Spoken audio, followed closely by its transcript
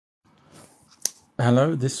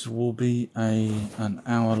Hello, this will be an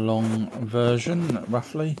hour long version,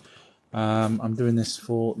 roughly. I'm doing this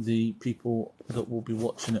for the people that will be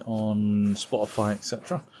watching it on Spotify,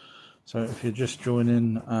 etc. So if you're just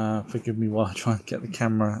joining, forgive me while I try and get the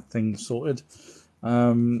camera thing sorted.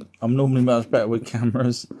 I'm normally much better with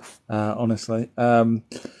cameras, honestly.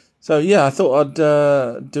 So yeah, I thought I'd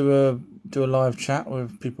do a live chat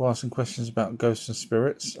with people asking questions about ghosts and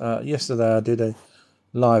spirits. Yesterday I did a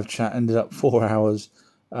live chat, ended up 4 hours,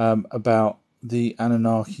 about the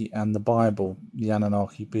Anunnaki and the Bible. The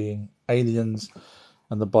Anunnaki being aliens,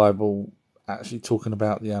 and the Bible actually talking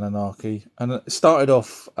about the Anunnaki. And it started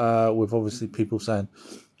off with obviously people saying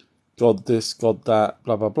God this, God that,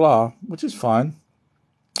 blah blah blah, which is fine.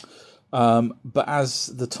 But as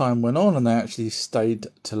the time went on, and they actually stayed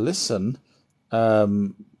to listen,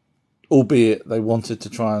 albeit they wanted to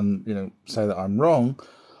try and say that I'm wrong.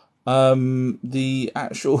 The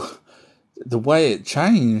actual the way it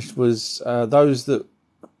changed was those that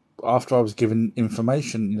after I was given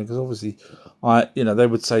information, because obviously they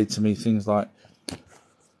would say to me things like,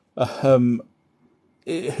 "Who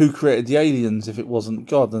created the aliens if it wasn't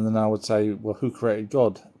God?" And then I would say, "Well, who created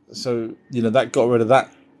God?" So that got rid of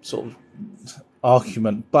that sort of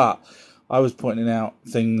argument. But I was pointing out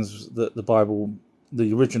things that the Bible,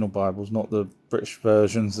 the original Bibles, not the British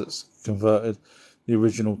versions that's converted, the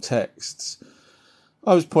original texts.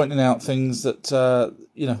 I was pointing out things that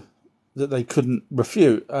that they couldn't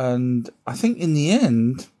refute, and I think in the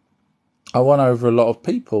end, I won over a lot of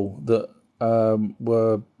people that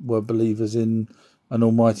were believers in an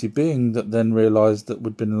almighty being that then realised that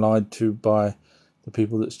we'd been lied to by the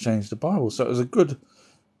people that's changed the Bible. So it was a good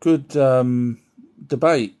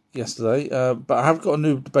debate yesterday. But I have got a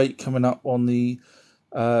new debate coming up on the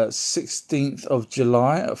 16th of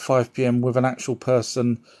July at 5 p.m. with an actual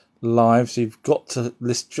person live. So you've got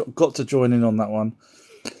to join in on that one.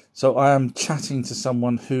 So I am chatting to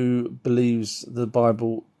someone who believes the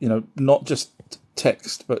Bible, not just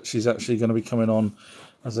text, but she's actually going to be coming on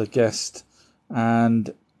as a guest,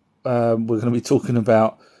 and we're going to be talking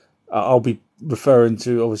about. I'll be referring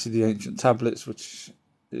to obviously the ancient tablets, which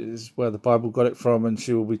is where the Bible got it from, and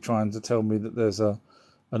she will be trying to tell me that there's an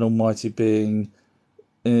almighty being,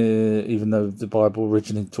 even though the Bible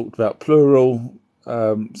originally talked about plural.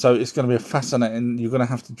 So it's going to be a fascinating. You're going to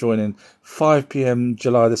have to join in 5 p.m.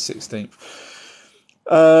 July the 16th.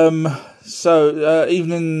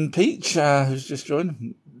 Evening Peach, who's just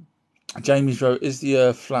joined. Jamie's wrote, "Is the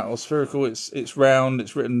Earth flat or spherical?" It's round.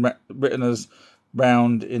 It's written as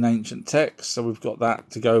round in ancient texts, so we've got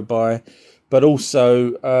that to go by. But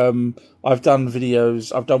also, I've done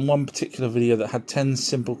videos. I've done one particular video that had 10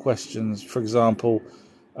 simple questions. For example,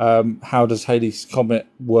 how does Halley's Comet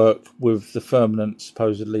work with the firmament,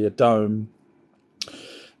 supposedly a dome?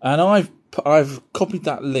 And I've copied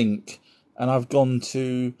that link, and I've gone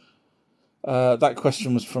to that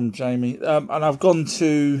question was from Jamie, and I've gone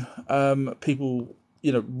to people,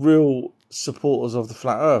 real supporters of the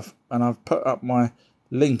flat Earth, and I've put up my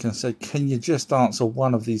link and said, "Can you just answer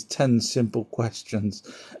one of these 10 simple questions?"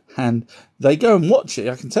 And they go and watch it.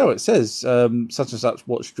 I can tell it says such and such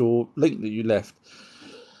watched your link that you left,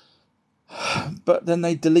 but then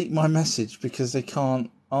they delete my message because they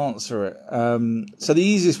can't answer it. So the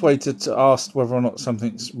easiest way to ask whether or not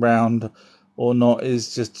something's round or not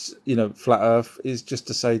is just, flat Earth, is just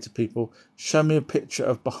to say to people, show me a picture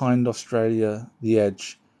of behind Australia, the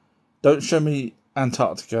edge. Don't show me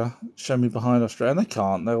Antarctica. Show me behind Australia. And they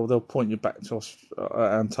can't. They'll point you back to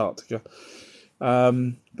Antarctica.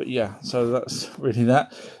 But yeah, so that's really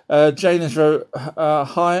that. Jane has wrote,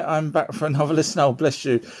 "Hi, I'm back for another listen." Oh, bless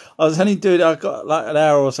you. I was only doing. I got like an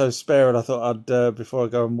hour or so spare, and I thought I'd before I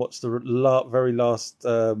go and watch the very last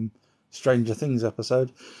Stranger Things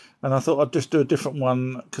episode, and I thought I'd just do a different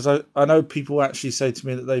one because I know people actually say to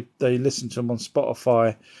me that they listen to them on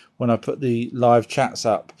Spotify when I put the live chats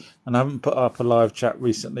up, and I haven't put up a live chat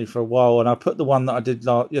recently for a while, and I put the one that I did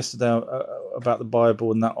yesterday about the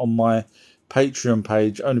Bible and that on my Patreon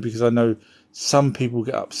page only because I know some people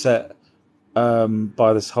get upset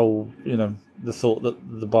by this whole, the thought that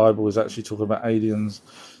the Bible is actually talking about aliens.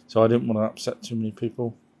 So I didn't want to upset too many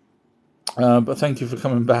people. But thank you for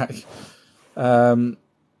coming back.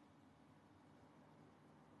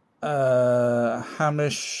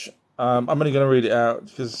 Hamish, I'm only going to read it out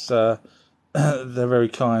because they're very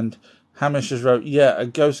kind. Hamish has wrote, "Yeah, a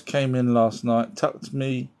ghost came in last night, tucked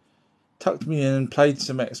me in, played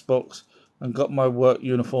some Xbox, and got my work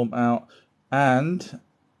uniform out. And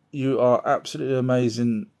you are absolutely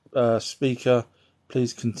amazing speaker.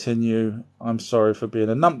 Please continue. I'm sorry for being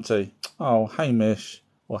a numpty." Oh, Hamish,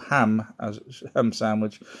 or ham, as ham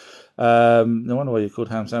sandwich. No wonder why you're called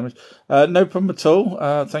ham sandwich. No problem at all.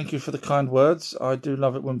 Thank you for the kind words. I do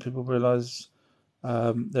love it when people realise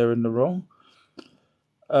they're in the wrong.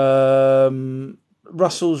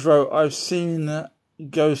 Russell's wrote, I've seen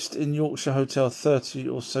Ghost in Yorkshire Hotel 30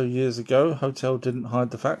 or so years ago. Hotel didn't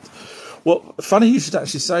hide the fact. Well, funny you should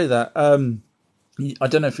actually say that. I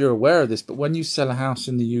don't know if you're aware of this, but when you sell a house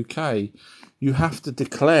in the UK, you have to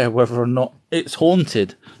declare whether or not it's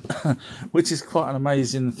haunted, which is quite an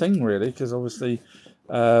amazing thing, really, because obviously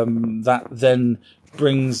that then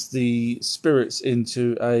brings the spirits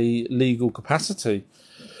into a legal capacity.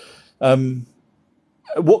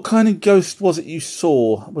 What kind of ghost was it you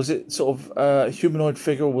saw? Was it sort of a humanoid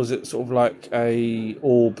figure, or was it sort of like a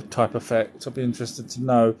orb type effect? I'd be interested to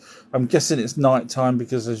know. I'm guessing it's nighttime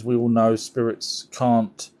because, as we all know, spirits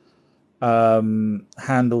can't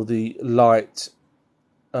handle the light.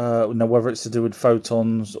 Whether it's to do with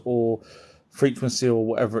photons or frequency or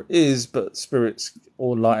whatever it is, but spirits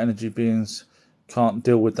or light energy beings can't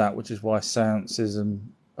deal with that, which is why seances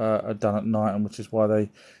are done at night, and which is why they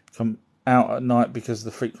come out at night, because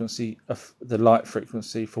the frequency of the light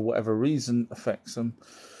frequency, for whatever reason, affects them.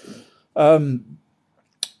 Manons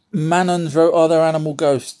wrote, are there animal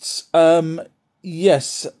ghosts?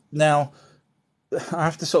 Yes. Now, I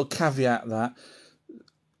have to sort of caveat that.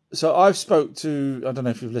 So I've spoke to, I don't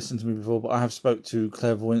know if you've listened to me before, but I have spoke to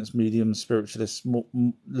clairvoyants, mediums, spiritualists,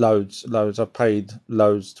 loads. I've paid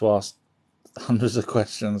loads to ask hundreds of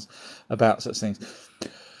questions about such things.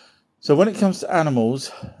 So when it comes to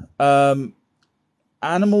animals,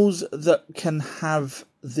 animals that can have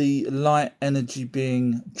the light energy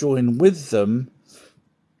being joined with them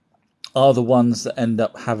are the ones that end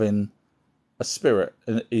up having a spirit,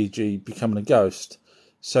 e.g. becoming a ghost.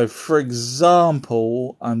 So, for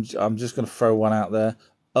example, I'm just going to throw one out there.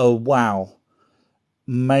 A wow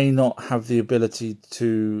may not have the ability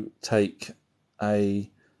to take to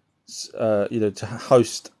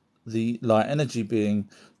host the light energy being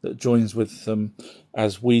that joins with them,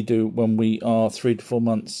 as we do when we are 3 to 4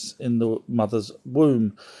 months in the mother's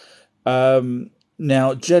womb.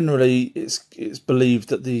 Now, generally, it's believed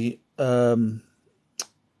that the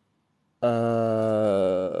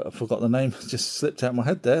I forgot the name, just slipped out of my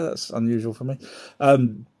head there. That's unusual for me.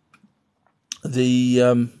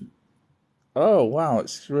 Oh wow,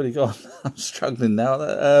 it's really gone. I'm struggling now.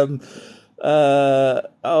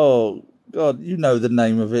 Oh God, you know the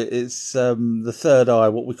name of it. It's the third eye,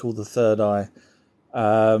 what we call the third eye.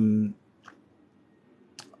 Oh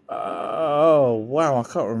wow, I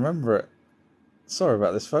can't remember it. Sorry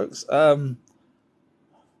about this, folks.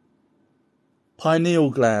 Pineal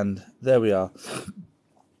gland. There we are.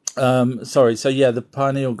 Sorry. So yeah, the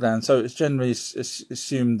pineal gland. So it's generally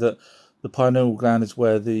assumed that the pineal gland is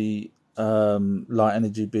where the light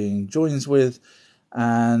energy being joins with,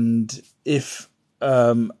 and if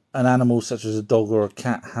an animal such as a dog or a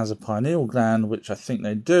cat has a pineal gland, which I think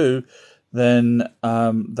they do, then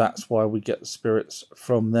that's why we get spirits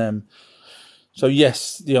from them. So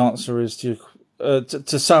yes, the answer is to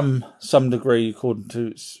some degree, according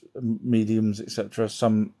to mediums, etc.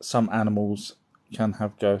 Some animals can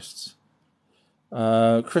have ghosts.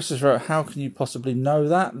 Chris has wrote, how can you possibly know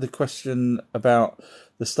that? The question about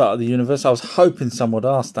the start of the universe. I was hoping someone would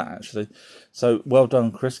ask that, actually. So well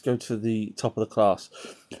done, Chris. Go to the top of the class.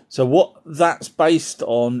 So what that's based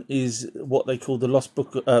on is what they call the Lost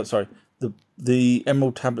Book. The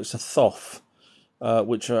Emerald Tablets of Thoth,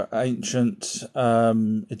 which are ancient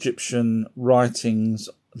Egyptian writings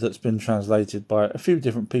that's been translated by a few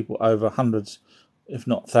different people over hundreds, if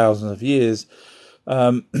not thousands of years.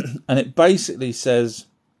 And it basically says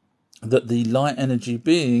that the light energy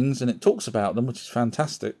beings, and it talks about them, which is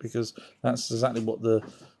fantastic, because that's exactly what the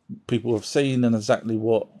people have seen and exactly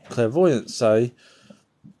what clairvoyants say.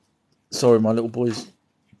 Sorry, my little boy's...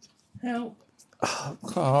 Help. Oh,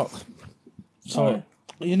 Clark. Sorry.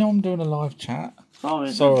 You know I'm doing a live chat.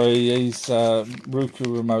 Sorry, his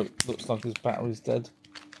Roku remote looks like his battery's dead.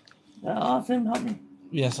 Ask him, help me.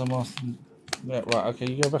 Yes, I'm asking. Yeah, right,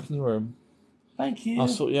 okay, you go back in your room. Thank you. I'll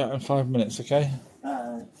sort you out in 5 minutes, okay?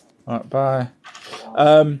 Bye. Alright, bye.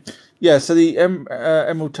 So the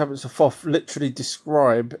Emerald Tablets of Thoth literally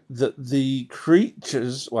describe that the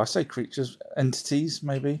creatures, well, I say creatures, entities,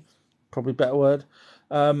 maybe, probably a better word,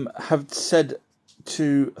 have said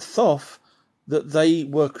to Thoth that they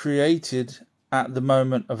were created at the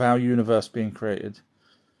moment of our universe being created.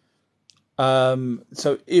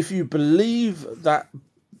 So if you believe that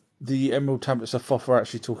the Emerald Tablets of Thoth are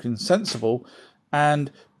actually talking sensible,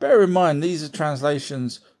 and bear in mind these are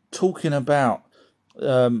translations talking about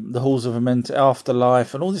the halls of Amenta,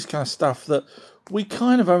 afterlife, and all this kind of stuff that we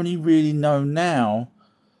kind of only really know now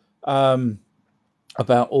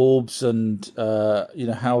about orbs and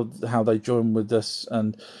how they join with us.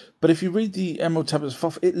 But if you read the Emerald Tablets of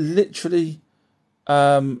Thoth, it literally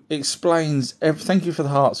explains. Thank you for the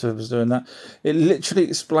hearts, whoever's doing that. It literally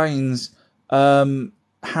explains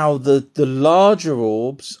how the larger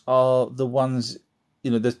orbs are the ones.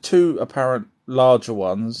 There's two apparent larger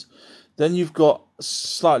ones. Then you've got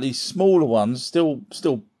slightly smaller ones, still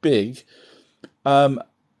big. And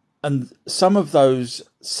some of those,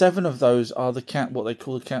 7 of those, are what I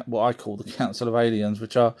call the Council of Aliens,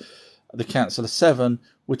 which are the Council of 7,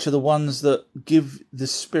 which are the ones that give the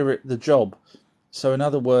spirit the job. So, in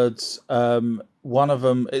other words, one of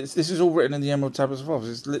them. This is all written in the Emerald Tablets of Thoth.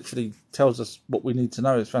 It literally tells us what we need to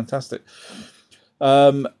know. It's fantastic.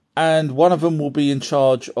 And one of them will be in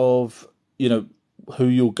charge of, who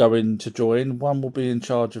you'll go in to join. One will be in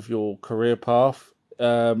charge of your career path.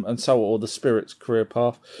 Or the spirit's career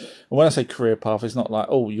path. And when I say career path, it's not like,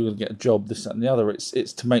 oh, you're going to get a job, this, that, and the other. It's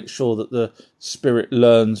to make sure that the spirit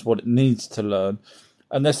learns what it needs to learn.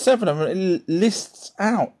 And there's 7 of them. It lists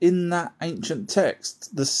out in that ancient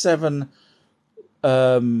text the 7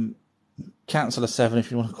 Council of 7, if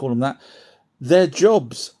you want to call them that, their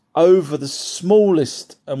jobs over the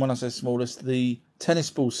smallest, and when I say smallest, the tennis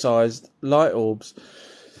ball sized light orbs.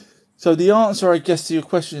 So the answer, I guess, to your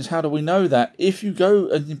question is, how do we know that? If you go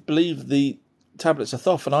and you believe the Tablets of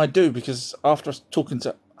Thoth, and I do, because after talking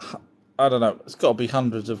to, I don't know, it's got to be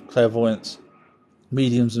hundreds of clairvoyants,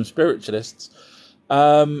 mediums and spiritualists,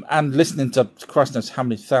 and listening to Christ knows how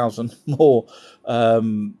many thousand more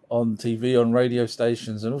on TV, on radio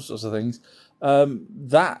stations and all sorts of things,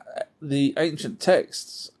 that the ancient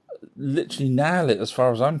texts literally nail it as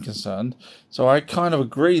far as I'm concerned. So I kind of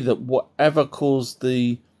agree that whatever caused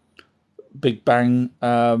the Big Bang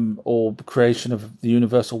or creation of the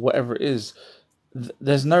universe or whatever it is,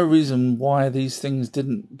 there's no reason why these things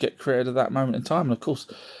didn't get created at that moment in time. And of course,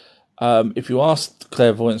 if you ask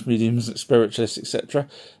clairvoyants, mediums, spiritualists, etc.,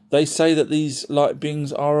 they say that these light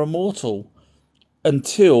beings are immortal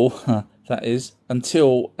until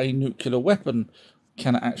until a nuclear weapon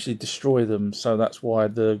can actually destroy them. So that's why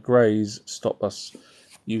the Greys stop us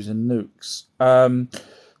using nukes.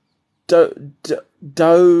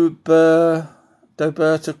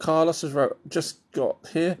 Doberto Carlos has just got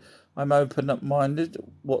here. I'm open-minded.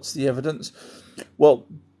 What's the evidence? Well,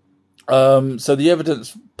 so the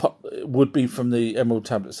evidence would be from the Emerald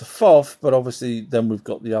Tablets of Thoth, but obviously then we've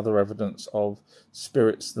got the other evidence of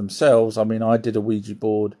spirits themselves. I mean, I did a Ouija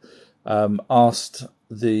board, asked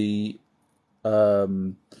the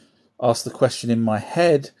question in my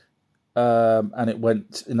head, and it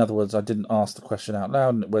went. In other words, I didn't ask the question out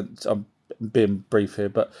loud, and it went. I'm being brief here,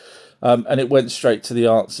 but and it went straight to the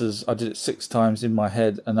answers. I did it 6 times in my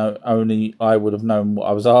head, and only I would have known what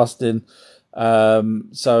I was asking.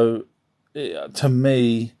 So, to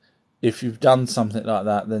me, if you've done something like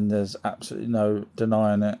that, then there's absolutely no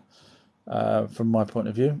denying it. From my point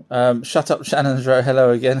of view. Shut Up Shannon's wrote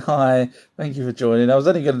hello again. Hi, thank you for joining. I was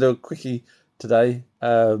only going to do a quickie today,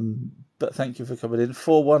 but thank you for coming in.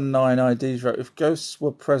 419 IDs wrote, if ghosts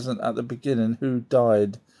were present at the beginning, who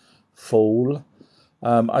died? Fool.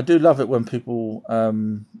 I do love it when people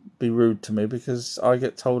be rude to me, because I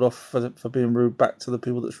get told off for being rude back to the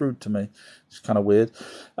people that's rude to me. It's kind of weird.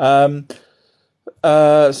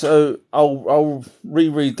 So I'll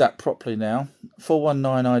reread that properly now.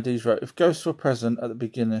 419 IDs wrote, if ghosts were present at the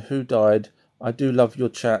beginning, who died? I do love your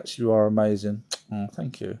chats. You are amazing. Oh,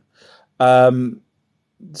 thank you.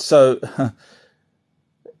 So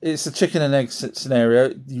it's a chicken and egg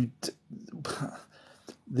scenario.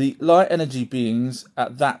 The light energy beings,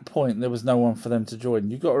 at that point, there was no one for them to join.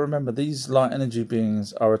 You've got to remember, these light energy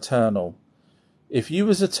beings are eternal. If you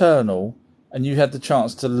was eternal and you had the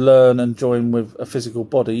chance to learn and join with a physical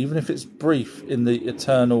body, even if it's brief in the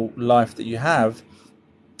eternal life that you have,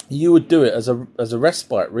 you would do it as a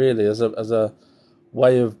respite, really, as a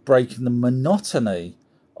way of breaking the monotony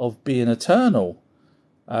of being eternal.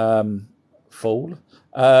 Fool.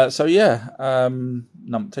 So yeah,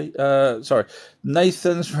 numpty. Sorry,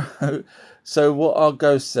 Nathan's wrote. So what are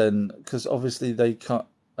ghosts then? Because obviously they can't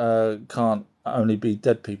only be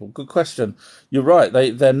dead people. Good question. You're right.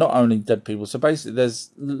 They're not only dead people. So basically,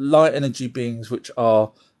 there's light energy beings which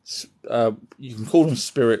are you can call them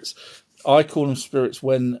spirits. I call them spirits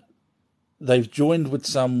when they've joined with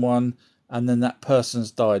someone and then that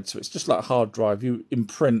person's died. So it's just like a hard drive. You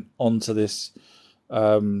imprint onto this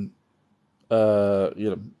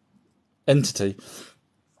entity,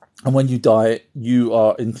 and when you die, you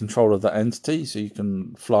are in control of that entity. So you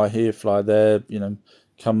can fly here, fly there,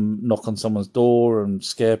 come knock on someone's door and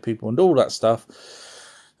scare people and all that stuff.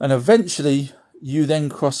 And eventually you then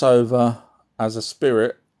cross over as a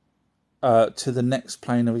spirit to the next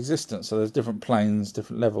plane of existence. So there's different planes,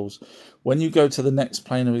 different levels. When you go to the next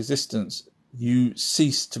plane of existence, you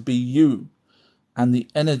cease to be you, and the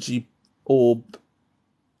energy orb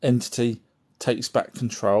entity takes back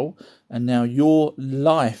control, and now your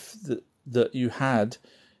life that you had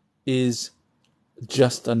is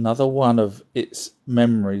just another one of its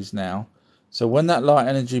memories now. So when that light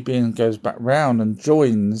energy being goes back round and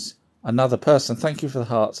joins another person, thank you for the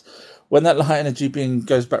hearts. When that light energy being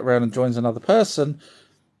goes back round and joins another person,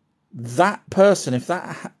 that person, if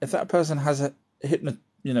that person has a hypno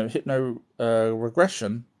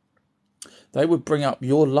regression, they would bring up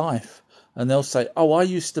your life, and they'll say, "Oh, I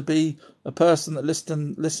used to be a person that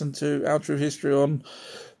listened to Our True History on,"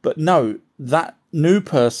 but no, that new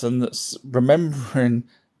person that's remembering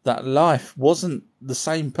that life wasn't the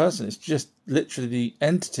same person. It's just literally the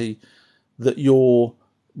entity that you're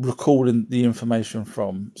recalling the information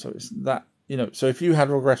from. So it's that, so if you had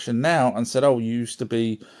regression now and said, "Oh, you used to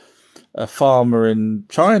be a farmer in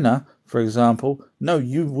China," for example, no,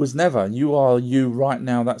 you was never. You are you right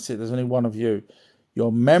now. That's it. There's only one of you.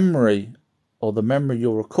 Your memory, or the memory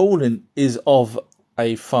you're recalling, is of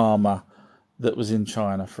a farmer that was in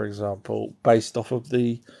China, for example, based off of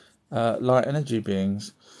the light energy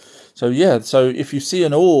beings. So yeah, so if you see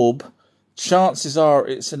an orb, chances are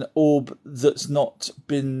it's an orb that's not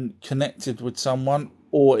been connected with someone,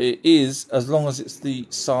 or it is, as long as it's the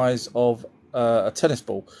size of a tennis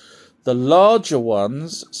ball. The larger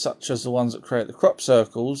ones, such as the ones that create the crop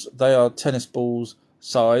circles, they are tennis balls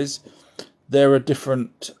size. They're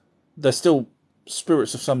still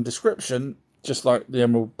spirits of some description, just like the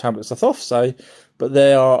Emerald Tablets of Thoth say, but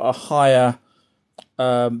they are a higher.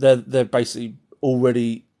 They're basically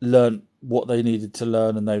already learnt what they needed to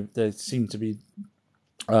learn, and they seem to be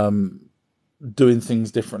doing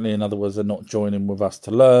things differently. In other words, they're not joining with us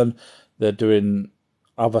to learn; they're doing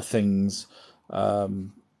other things.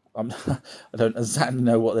 I don't exactly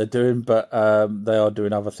know what they're doing, but they are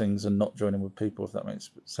doing other things and not joining with people, if that makes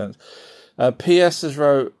sense. P.S. has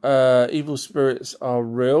wrote, evil spirits are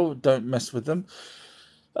real, don't mess with them.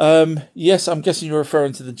 Yes, I'm guessing you're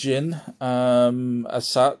referring to the jinn as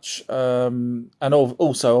such. And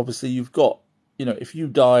also, obviously, you've got, if you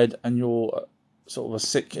died and you're sort of a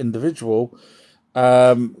sick individual,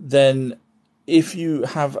 then if you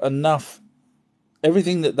have enough,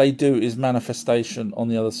 everything that they do is manifestation on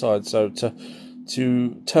the other side. So to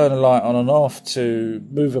turn a light on and off, to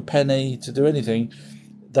move a penny, to do anything,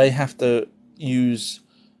 they have to use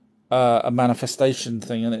a manifestation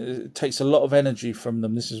thing, and it takes a lot of energy from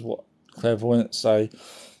them. This is what clairvoyants say.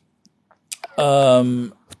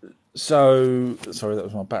 So sorry, that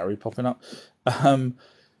was my battery popping up.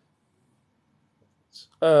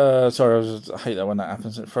 Sorry, I hate that when that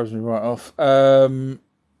happens. It throws me right off.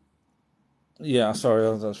 Yeah,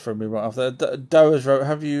 sorry, that's threw me right off there. Doers wrote,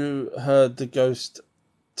 have you heard the ghost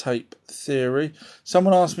tape theory?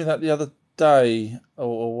 Someone asked me that the other day,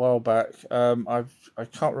 or a while back. I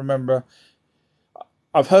can't remember.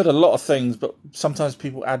 I've heard a lot of things, but sometimes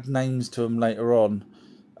people add names to them later on,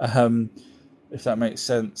 if that makes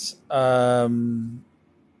sense. Like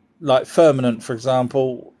firmament, for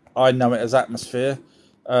example, I know it as atmosphere.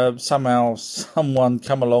 Somehow someone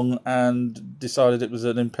come along and decided it was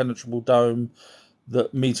an impenetrable dome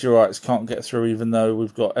that meteorites can't get through, even though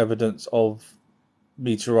we've got evidence of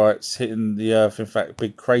meteorites hitting the Earth, in fact,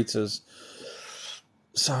 big craters.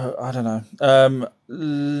 So, I don't know.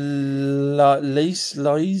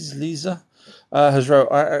 Lisa has wrote,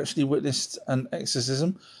 I actually witnessed an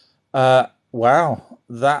exorcism. Wow,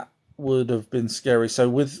 that would have been scary. So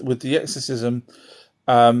with the exorcism,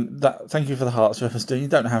 thank you for the hearts, whoever's doing. You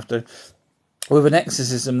don't have to. With an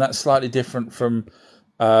exorcism, that's slightly different from.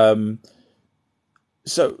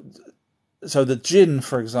 So the jinn,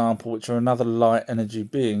 for example, which are another light energy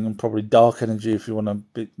being, and probably dark energy if you want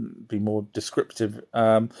to be more descriptive,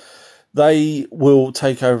 they will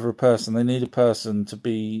take over a person. They need a person to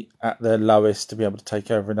be at their lowest to be able to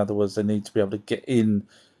take over. In other words, they need to be able to get in,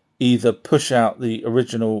 either push out the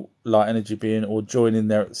original light energy being or join in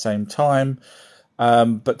there at the same time.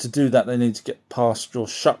 But to do that, they need to get past your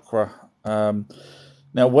chakra.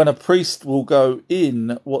 Now, when a priest will go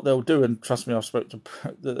in, what they'll do, and trust me, I've spoken to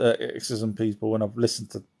the exorcism people, and I've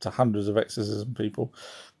listened to hundreds of exorcism people.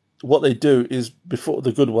 What they do is, before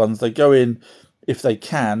the good ones, they go in, if they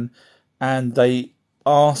can, and they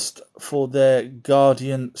ask for their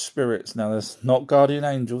guardian spirits. Now, there's not guardian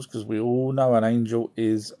angels, because we all know an angel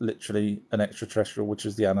is literally an extraterrestrial, which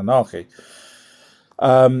is the Anunnaki.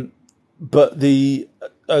 but the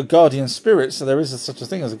guardian spirit, so there is such a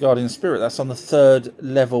thing as a guardian spirit, that's on the 3rd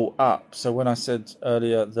level up. So when I said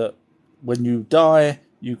earlier that when you die,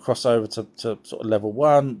 you cross over to sort of level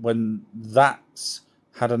 1, when that's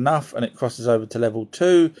had enough and it crosses over to level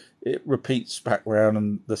 2, it repeats back round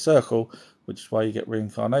in the circle, which is why you get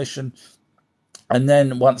reincarnation. And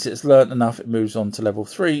then once it's learnt enough, it moves on to level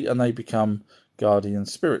 3 and they become guardian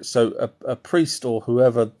spirits. So a priest or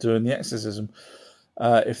whoever doing the exorcism,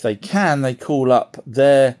 if they can, they call up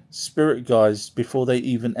their spirit guides before they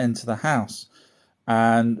even enter the house.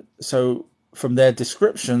 And so from their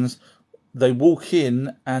descriptions, they walk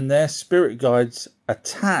in and their spirit guides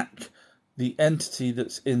attack the entity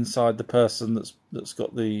that's inside the person that's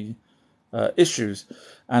got the issues.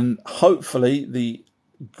 And hopefully the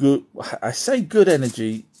good, I say good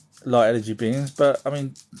energy, light energy beings, but I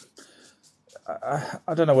mean,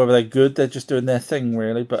 I don't know whether they're good. They're just doing their thing,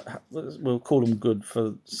 really. But we'll call them good for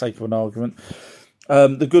the sake of an argument.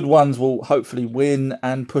 The good ones will hopefully win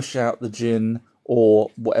and push out the jinn or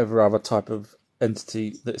whatever other type of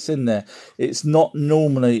entity that's in there. It's not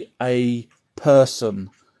normally a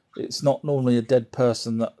person. It's not normally a dead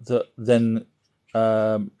person that then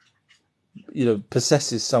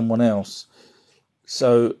possesses someone else.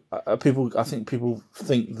 So I think people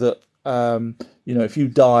think that if you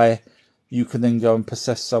die, you can then go and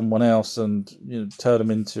possess someone else and turn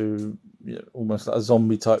them into almost like a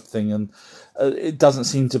zombie type thing. And it doesn't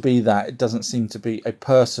seem to be that. It doesn't seem to be a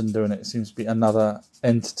person doing it. It seems to be another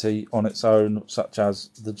entity on its own, such as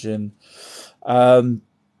the jinn.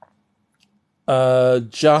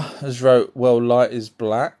 Jah has wrote, well, light is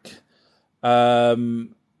black.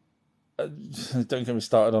 Don't get me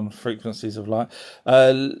started on frequencies of light.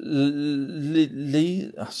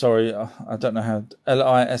 Sorry, I don't know how.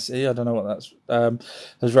 Lise, I don't know what that's.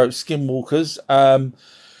 Has wrote skinwalkers.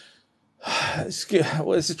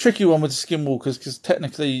 It's a tricky one with the skinwalkers because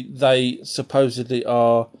technically they supposedly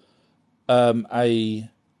are a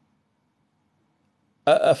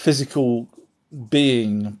physical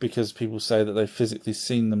being, because people say that they've physically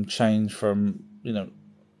seen them change from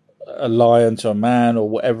a lion to a man or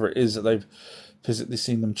whatever it is that they've physically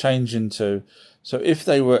seen them change into. So if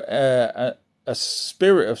they were a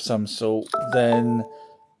spirit of some sort, then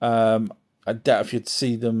I doubt if you'd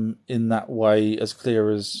see them in that way as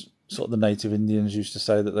clear as sort of the native Indians used to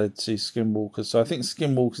say that they'd see skinwalkers. So I think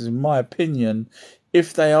skinwalkers, in my opinion,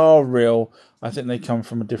 if they are real, I think they come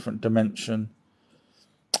from a different dimension.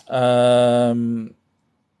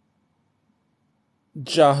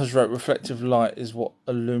 Jah has wrote, reflective light is what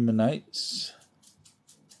illuminates.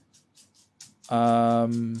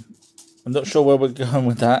 I'm not sure where we're going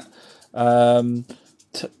with that. Toran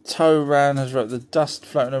has wrote, the dust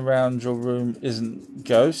floating around your room isn't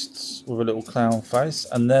ghosts, with a little clown face.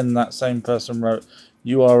 And then that same person wrote,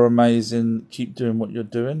 you are amazing, keep doing what you're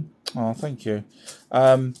doing. Oh, thank you.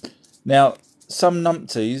 Now, some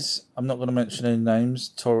numpties, I'm not going to mention any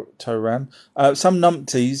names, Toran, some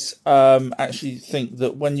numpties actually think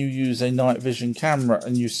that when you use a night vision camera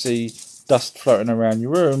and you see dust floating around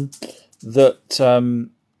your room, that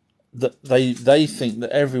they think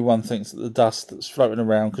that everyone thinks that the dust that's floating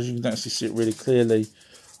around, because you can actually see it really clearly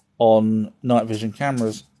on night vision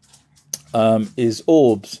cameras, is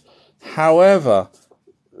orbs. However,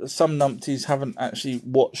 some numpties haven't actually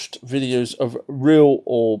watched videos of real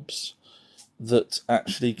orbs that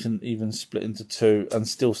actually can even split into two and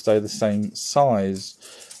still stay the same size,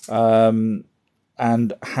 and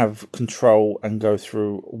have control and go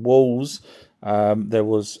through walls.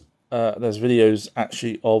 There's videos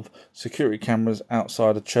actually of security cameras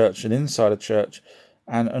outside a church and inside a church,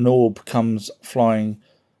 and an orb comes flying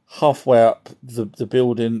halfway up the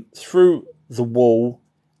building through the wall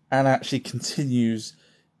and actually continues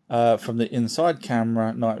from the inside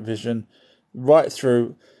camera night vision right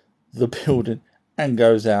through the building and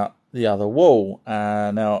goes out the other wall.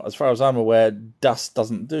 Now, as far as I'm aware, dust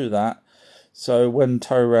doesn't do that. So when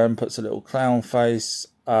Toran puts a little clown face,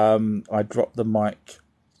 I drop the mic.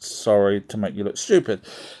 Sorry to make you look stupid.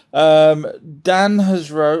 Dan has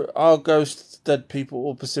wrote, are ghosts dead people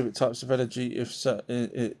or specific types of energy if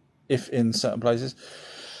in certain places?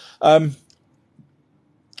 Now,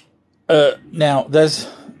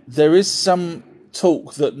 there is some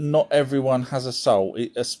talk that not everyone has a soul,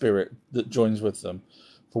 a spirit that joins with them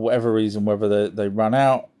for whatever reason, whether they run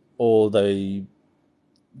out or they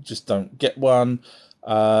just don't get one.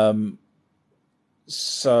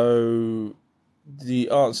 So the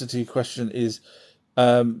answer to your question is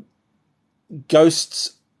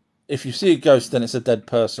ghosts. If you see a ghost, then it's a dead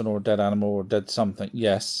person or a dead animal or a dead something.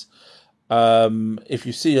 Yes. If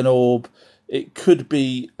you see an orb, it could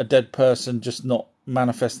be a dead person, just not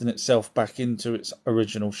manifesting itself back into its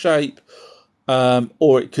original shape,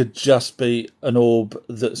 or it could just be an orb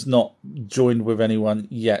that's not joined with anyone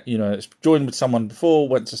yet. It's joined with someone before,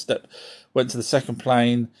 went to the second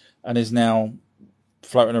plane, and is now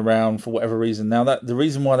floating around for whatever reason. Now, that the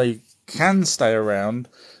reason why they can stay around,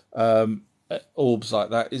 orbs like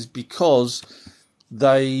that, is because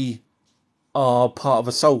they are part of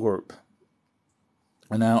a soul group.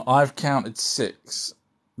 And now I've counted 6.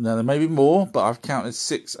 Now there may be more, but I've counted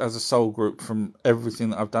 6 as a soul group from everything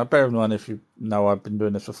that I've done. Bear in mind, if you know, I've been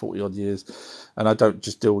doing this for 40 odd years, and I don't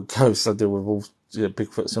just deal with ghosts, I deal with all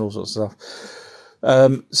Bigfoots and all sorts of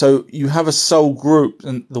stuff. So you have a soul group,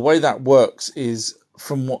 and the way that works is,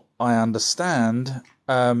 from what I understand,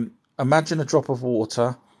 imagine a drop of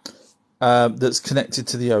water that's connected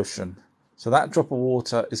to the ocean. So that drop of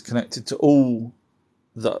water is connected to all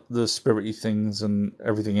the spirity things and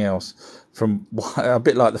everything else, from a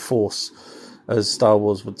bit like the Force, as Star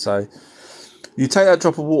Wars would say. You take that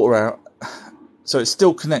drop of water out, so it's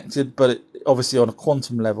still connected, but obviously on a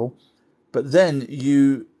quantum level. But then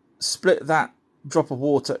you split that drop of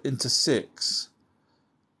water into 6.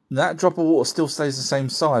 That drop of water still stays the same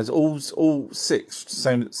size. All 6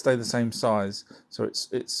 stay the same size. So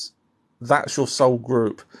that's your soul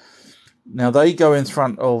group. Now they go in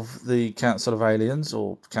front of the Council of Aliens,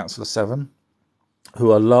 or Council of 7,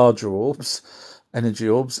 who are larger orbs, energy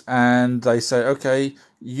orbs, and they say, okay,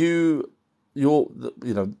 they'll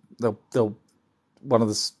one of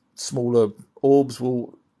the smaller orbs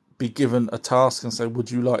will be given a task and say,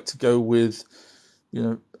 would you like to go with,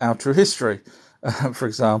 our true history, for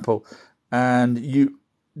example? And you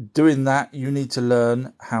doing that, you need to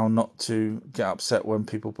learn how not to get upset when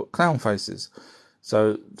people put clown faces.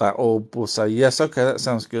 So that orb will say, yes, okay, that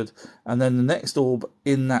sounds good. And then the next orb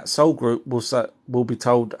in that soul group will be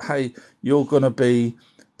told, hey, you're going to be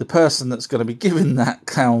the person that's going to be giving that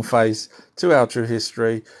clown face to our true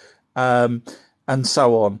history, and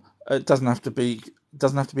so on. It doesn't have to be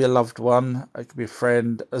a loved one. It could be a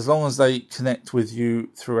friend, as long as they connect with you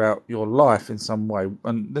throughout your life in some way.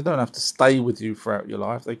 And they don't have to stay with you throughout your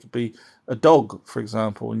life. They could be a dog, for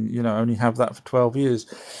example, and only have that for 12 years.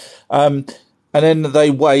 And then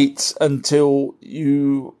they wait until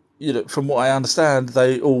from what I understand,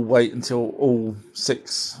 they all wait until all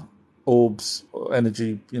 6 orbs,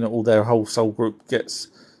 energy, all their whole soul group gets,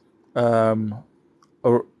 are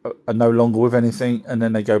no longer with anything, and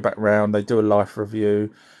then they go back round, they do a life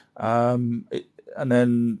review, and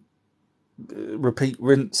then repeat,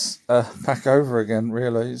 rinse, back over again,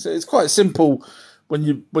 really. It's quite simple when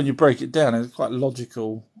you break it down. It's quite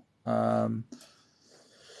logical.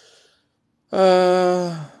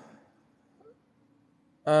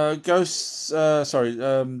 Ghosts. Jar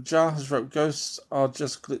has wrote, ghosts are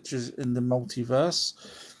just glitches in the multiverse.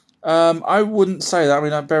 I wouldn't say that. I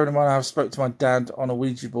mean, bearing in mind, I spoke to my dad on a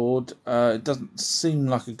Ouija board. It doesn't seem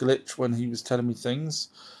like a glitch when he was telling me things,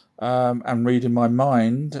 and reading my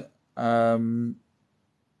mind. And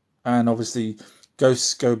obviously,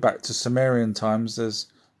 ghosts go back to Sumerian times. There's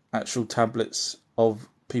actual tablets of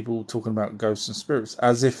people talking about ghosts and spirits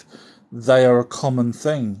as if they are a common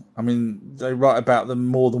thing. I mean, they write about them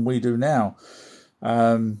more than we do now.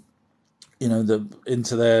 Into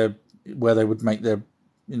their, where they would make their,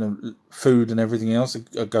 food and everything else.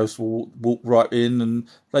 A ghost will walk right in, and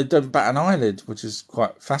they don't bat an eyelid, which is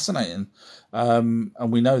quite fascinating. And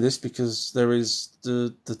we know this because there is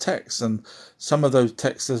the text, and some of those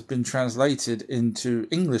texts has been translated into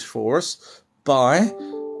English for us by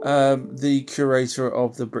the curator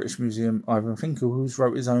of the British Museum, Ivan Finkel, who's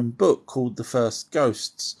wrote his own book called The First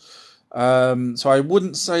Ghosts. So I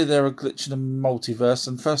wouldn't say they're a glitch in a multiverse.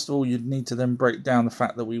 And first of all, you'd need to then break down the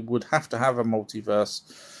fact that we would have to have a multiverse.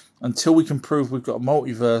 Until we can prove we've got a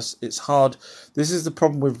multiverse, it's hard. This is the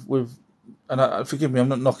problem with and forgive me, I'm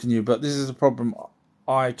not knocking you, but this is a problem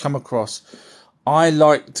I come across. I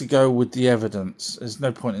like to go with the evidence. There's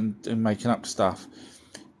no point in making up stuff.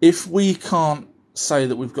 If we can't say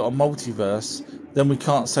that we've got a multiverse, then we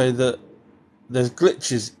can't say that there's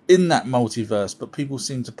glitches in that multiverse, but people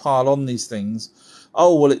seem to pile on these things.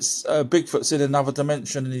 Oh, well, it's Bigfoot's in another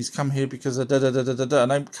dimension and he's come here because of da-da-da-da-da-da,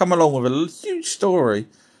 and they come along with a huge story.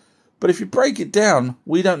 But if you break it down,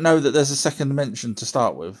 we don't know that there's a second dimension to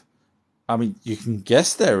start with. I mean, you can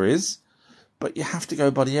guess there is, but you have to go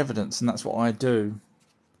by the evidence, and that's what I do.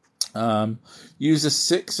 User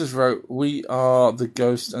 6 has wrote, we are the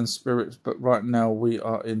ghosts and spirits, but right now we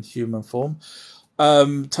are in human form.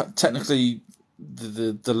 Technically,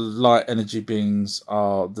 the light energy beings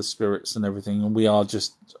are the spirits and everything, and we are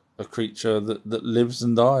just a creature that lives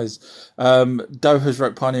and dies. Doe has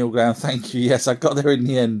wrote Pineal Ground. Thank you. Yes, I got there in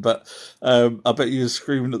the end, but I bet you were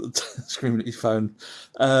screaming at screaming at your phone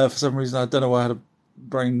for some reason. I don't know why I had a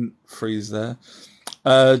brain freeze there.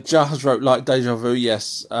 Jahaz wrote like Deja Vu.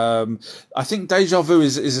 Yes, I think Deja Vu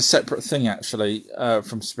is a separate thing actually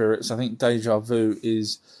from spirits. I think Deja Vu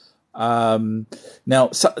is now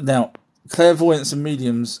clairvoyants and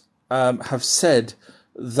mediums have said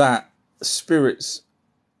that spirits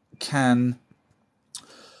can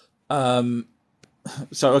there's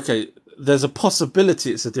a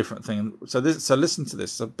possibility it's a different thing. So listen to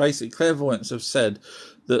this. So basically clairvoyants have said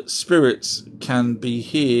that spirits can be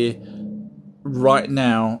here right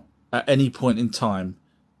now at any point in time.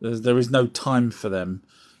 There is no time for them,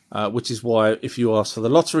 which is why if you ask for the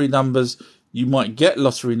lottery numbers, you might get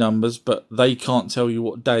lottery numbers, but they can't tell you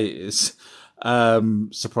what day it is.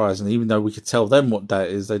 Surprisingly, even though we could tell them what day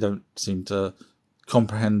it is, they don't seem to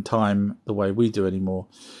comprehend time the way we do anymore.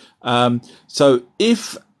 So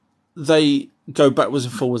if they go backwards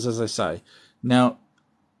and forwards, as they say, now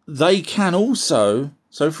they can also.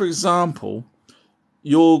 So, for example,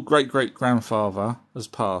 your great-great-grandfather has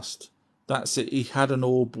passed. That's it. He had an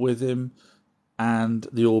orb with him, and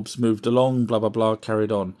the orbs moved along. Blah blah blah.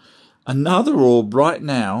 Carried on. Another orb right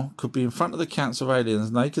now could be in front of the Council of Aliens,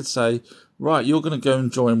 and they could say, right, you're going to go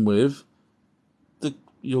and join with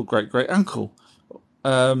your great-great-uncle.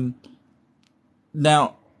 Now,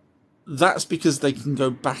 that's because they can go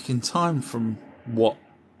back in time from what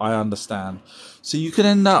I understand. So you could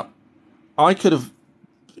end up, this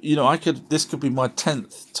could be my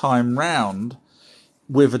 10th time round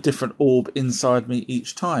with a different orb inside me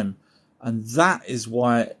each time. And that is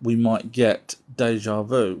why we might get deja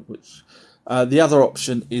vu, which the other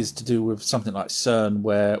option is to do with something like CERN,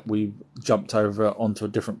 where we jumped over onto a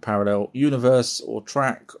different parallel universe or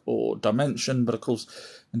track or dimension. But of course,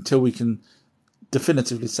 until we can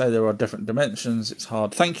definitively say there are different dimensions, it's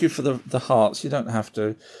hard. Thank you for the hearts. You don't have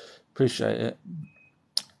to. Appreciate it.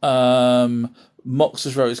 Mox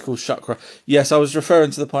has wrote it's called chakra. Yes, I was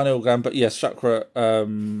referring to the pineal gland, but yes, chakra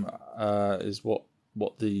is what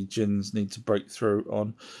the jinns need to break through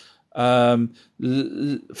on.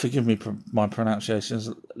 Forgive me for my pronunciations.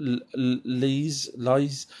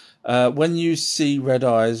 Lies. When you see red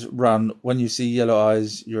eyes, run. When you see yellow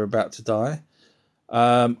eyes, you're about to die.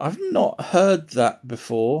 I've not heard that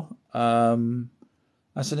before.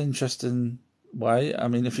 That's an interesting way. I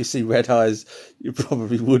mean, if you see red eyes, you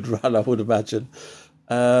probably would run, I would imagine.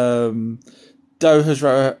 Doe has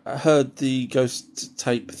heard the ghost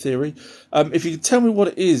tape theory. If you could tell me what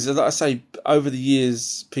it is, like I say, over the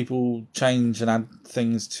years, people change and add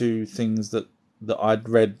things to things that I'd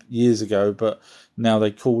read years ago, but now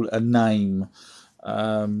they call it a name.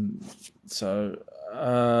 Shut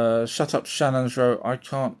up, Shannon's wrote, I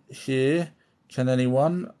can't hear. Can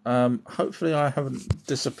anyone? Hopefully I haven't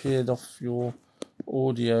disappeared off your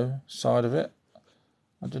audio side of it.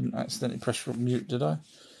 I didn't accidentally press mute, did I?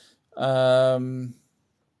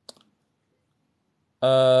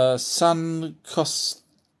 San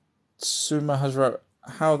Kostsuma has wrote,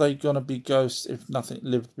 how are they going to be ghosts if nothing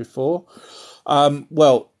lived before?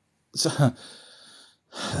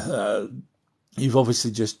 You've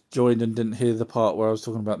obviously just joined and didn't hear the part where I was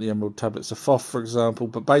talking about the Emerald Tablets of Thoth, for example,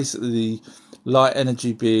 but basically the light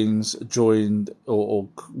energy beings joined or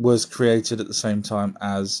was created at the same time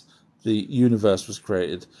as the universe was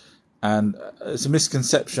created. And it's a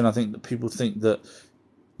misconception, I think, that people think that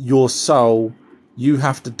your soul, you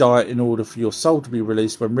have to die in order for your soul to be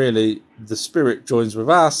released, when really the spirit joins with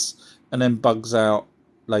us and then bugs out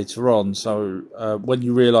later on. So when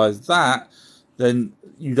you realise that, then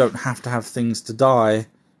you don't have to have things to die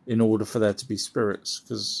in order for there to be spirits,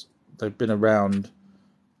 because they've been around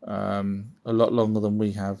a lot longer than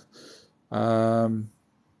we have.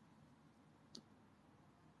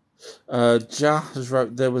 Jah has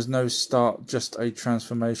wrote, there was no start, just a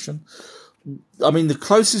transformation. I mean, the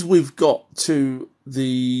closest we've got to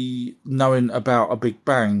the knowing about a Big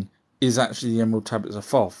Bang is actually the Emerald Tablets of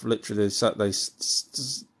Thoth. Literally,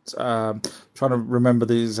 trying to remember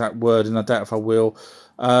the exact word, and I doubt if I will.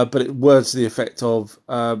 But it words to the effect of,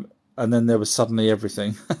 and then there was suddenly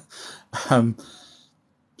everything.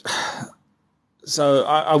 So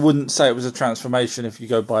I wouldn't say it was a transformation if you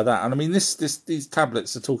go by that. And I mean, these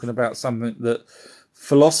tablets are talking about something that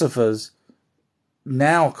philosophers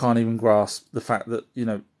now can't even grasp, the fact that,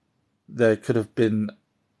 there could have been,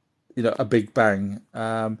 a Big Bang.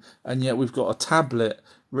 And yet we've got a tablet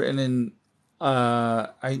written in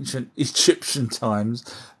ancient Egyptian times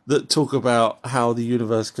that talk about how the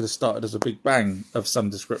universe could have started as a Big Bang of some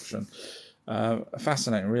description.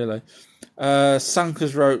 Fascinating, really.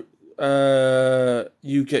 Sunkas wrote,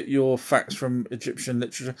 you get your facts from Egyptian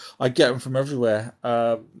literature. I get them from everywhere.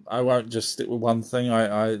 I won't just stick with one thing.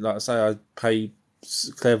 I like I say, I pay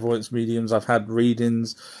clairvoyance mediums. I've had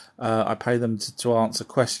readings. I pay them to answer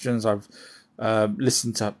questions. I've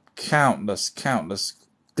listened to countless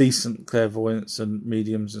decent clairvoyants and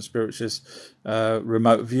mediums and spiritualists,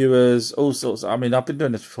 remote viewers, all sorts. I mean, I've been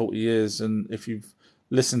doing this for 40 years, and if you've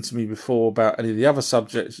listened to me before about any of the other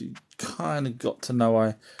subjects, you kind of got to know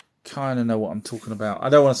I kind of know what I'm talking about. I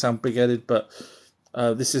don't want to sound big-headed, but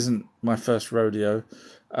this isn't my first rodeo.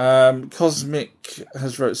 Cosmic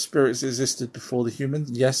has wrote, spirits existed before the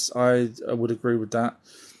humans. Yes, I would agree with that.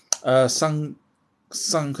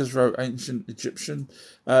 Sunk has wrote ancient Egyptian.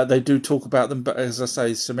 They do talk about them, but as I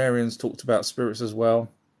say, Sumerians talked about spirits as well.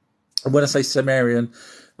 And when I say Sumerian,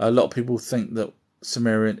 a lot of people think that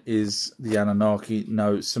Sumerian is the Anunnaki.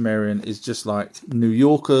 No, Sumerian is just like New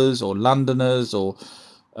Yorkers or Londoners or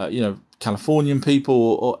Californian people,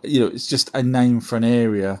 or it's just a name for an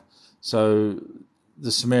area. So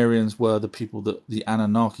the Sumerians were the people that the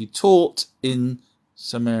Anunnaki taught in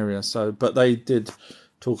Sumeria. So, but they did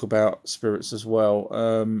talk about spirits as well.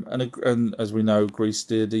 And as we know, Greece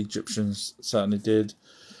did, Egyptians certainly did.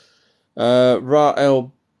 Ra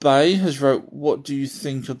El Bay has wrote, what do you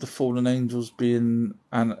think of the fallen angels being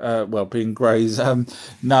being greys?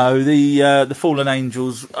 No, the fallen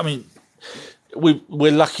angels, I mean,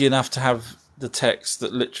 we're lucky enough to have the text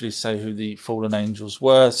that literally say who the fallen angels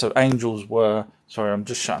were. So angels were, sorry, I'm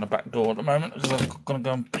just shutting the back door at the moment because I'm going to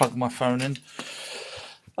go and plug my phone in.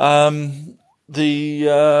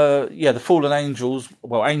 The fallen angels,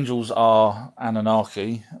 well, angels are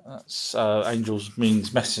Anunnaki. That's, angels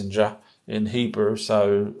means messenger in Hebrew,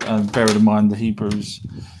 so bearing in mind the Hebrews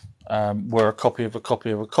were a copy of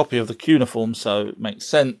the cuneiform, so it makes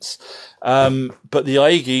sense. But the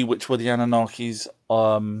Aegi, which were the Anunnakis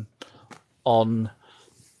on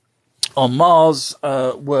Mars,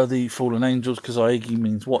 were the fallen angels, because Aegi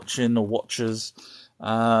means watching or watchers.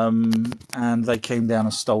 And they came down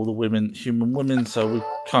and stole the human women, so we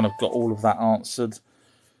kind of got all of that answered.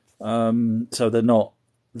 So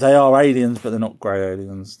they are aliens, but they're not grey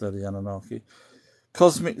aliens, they're the Anunnaki.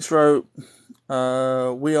 Cosmics wrote,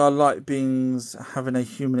 we are light beings having a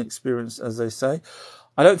human experience, as they say.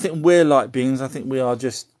 I don't think we're light beings, I think we are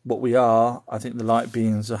just what we are. I think the light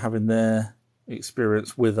beings are having their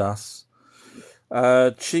experience with us.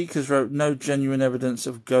 Cheek has wrote, no genuine evidence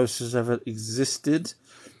of ghosts has ever existed.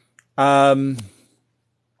 I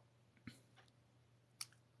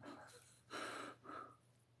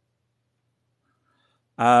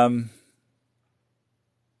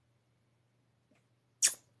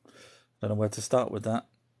don't know where to start with that.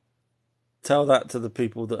 Tell that to the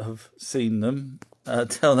people that have seen them.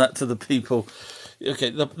 Tell that to the people.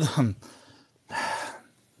 Okay,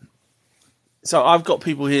 so I've got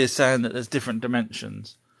people here saying that there's different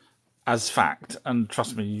dimensions as fact, and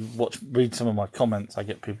trust me, you read some of my comments, I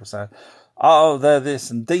get people saying, oh, they're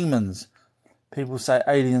this, and demons. People say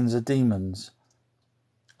aliens are demons.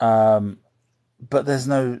 But there's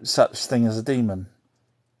no such thing as a demon.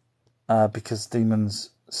 Because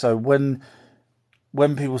demons, so when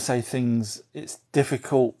people say things, it's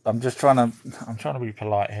difficult. I'm trying to be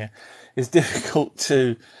polite here. It's difficult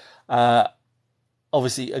to,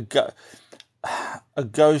 obviously a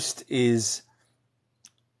ghost is,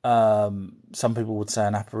 some people would say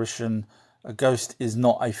an apparition. A ghost is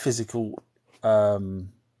not a physical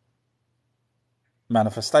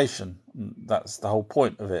manifestation. That's the whole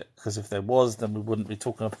point of it, because if there was, then we wouldn't be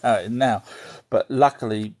talking about it now. But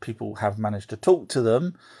luckily people have managed to talk to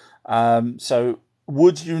them. So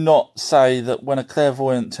would you not say that when a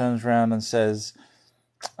clairvoyant turns around and says,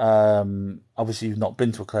 obviously you've not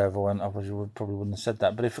been to a clairvoyant, otherwise you probably wouldn't have said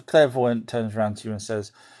that, but if a clairvoyant turns around to you and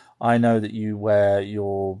says, I know that you wear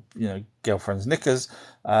your girlfriend's knickers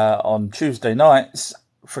on Tuesday nights,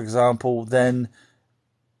 for example, then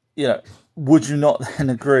would you not then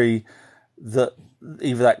agree that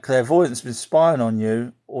either that clairvoyant's been spying on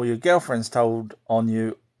you, or your girlfriend's told on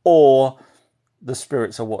you, or the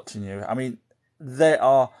spirits are watching you? I mean, there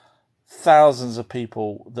are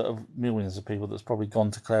millions of people that's probably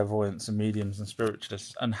gone to clairvoyants and mediums and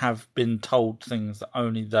spiritualists and have been told things that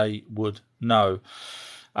only they would know.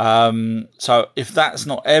 So if that's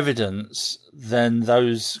not evidence, then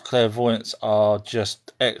those clairvoyants are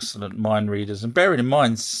just excellent mind readers. And bearing in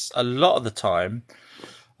mind, a lot of the time,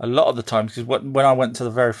 because when I went to the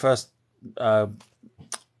very first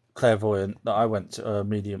clairvoyant that I went to,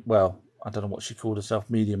 medium, well, I don't know what she called herself,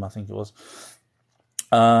 medium, I think it was.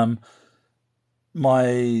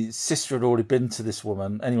 my sister had already been to this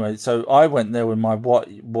woman. Anyway, so I went there with my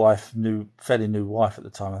fairly new wife at the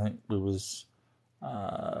time. I think we was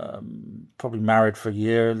probably married for a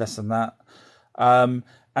year, less than that. And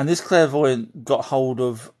this clairvoyant got hold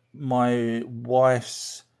of my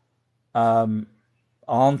wife's aunt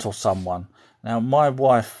or someone. Now, my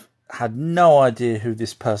wife had no idea who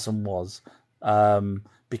this person was,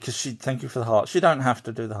 because thank you for the hearts. You don't have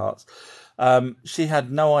to do the hearts. She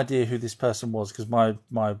had no idea who this person was because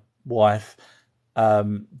my wife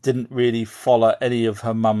didn't really follow any of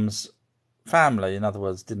her mum's family. In other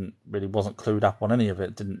words, wasn't clued up on any of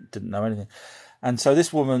it. Didn't know anything. And so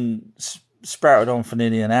this woman sprouted on for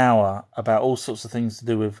nearly an hour about all sorts of things to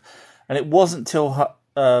do with, and it wasn't till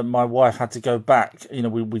my wife had to go back.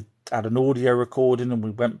 We had an audio recording and we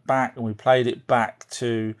went back and we played it back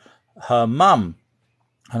to her mum.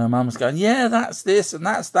 And her mum was going, yeah, that's this and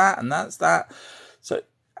that's that and that's that. So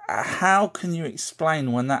how can you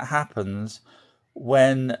explain when that happens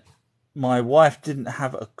when my wife didn't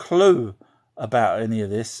have a clue about any of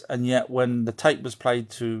this, and yet when the tape was played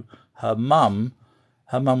to her mum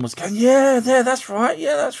was going, yeah, that's right,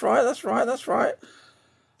 yeah, that's right.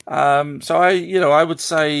 So I would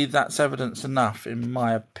say that's evidence enough, in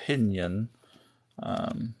my opinion.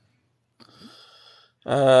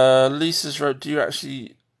 Lisa's wrote,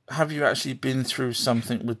 have you actually been through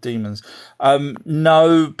something with demons?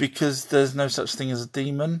 No, because there's no such thing as a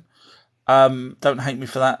demon. Don't hate me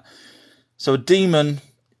for that. So a demon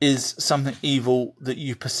is something evil that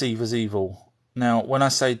you perceive as evil. Now, when I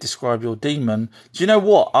say describe your demon, do you know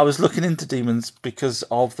what? I was looking into demons because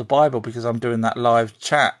of the Bible, because I'm doing that live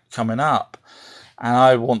chat coming up, and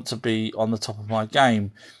I want to be on the top of my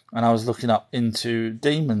game. And I was looking up into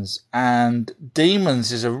demons, and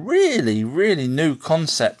demons is a really, really new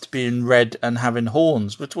concept, being red and having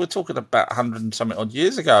horns. We're talking about 100 and something odd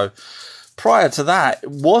years ago. Prior to that, it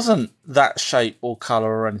wasn't that shape or colour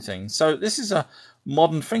or anything. So this is a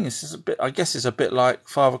modern thing. This is I guess it's a bit like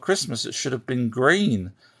Father Christmas. It should have been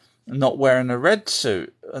green, not wearing a red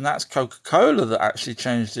suit. And that's Coca-Cola that actually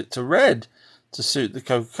changed it to red to suit the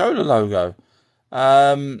Coca-Cola logo.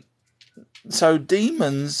 So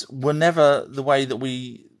demons were never the way that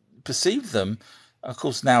we perceive them. Of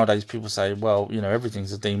course, nowadays people say, well,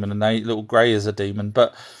 everything's a demon, and little grey is a demon.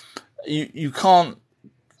 But you can't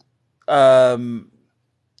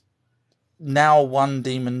now one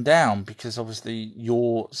demon down, because obviously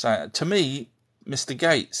you're saying, to me, Mr.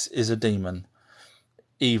 Gates is a demon.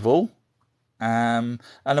 Evil. And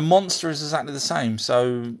a monster is exactly the same.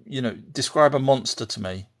 So, describe a monster to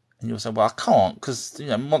me. And you'll say, well, I can't, because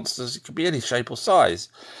monsters, it could be any shape or size.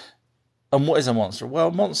 And what is a monster? Well,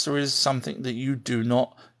 a monster is something that you do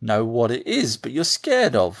not know what it is, but you're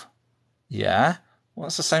scared of. Yeah? Well,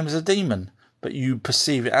 that's the same as a demon. But you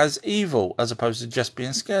perceive it as evil, as opposed to just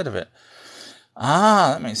being scared of it.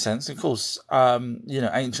 Ah, that makes sense. Of course,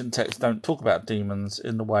 ancient texts don't talk about demons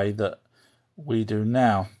in the way that we do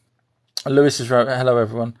now. Lewis has wrote, hello,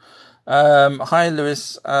 everyone. Hi,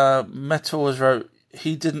 Lewis. Metal has wrote,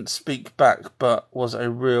 he didn't speak back, but was a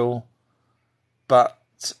real, but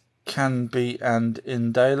can be and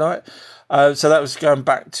in daylight. So that was going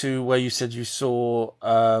back to where you said you saw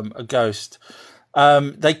a ghost.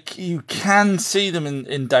 You can see them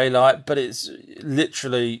in daylight, but it's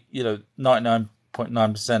literally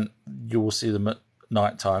 99.9% you will see them at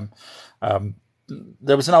night time.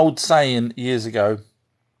 There was an old saying years ago.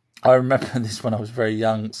 I remember this when I was very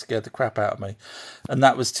young, it scared the crap out of me, and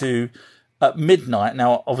that was at midnight.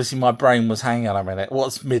 Now, obviously, my brain was hanging on a minute.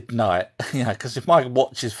 What's midnight? Because if my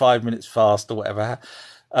watch is 5 minutes fast or whatever.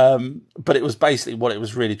 But it was basically what it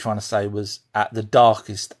was really trying to say was at the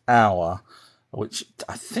darkest hour, which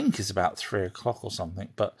I think is about 3 o'clock or something.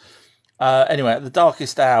 But anyway, at the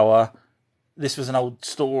darkest hour, this was an old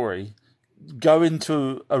story. Go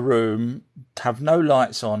into a room, have no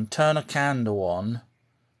lights on, turn a candle on,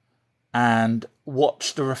 and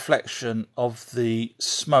watch the reflection of the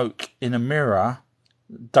smoke in a mirror.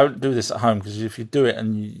 Don't do this at home, because if you do it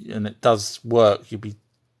and it does work, you'll be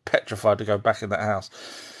petrified to go back in that house.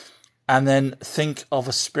 And then think of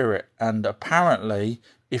a spirit. And apparently,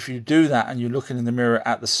 if you do that and you're looking in the mirror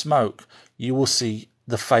at the smoke, you will see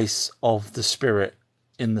the face of the spirit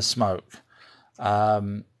in the smoke.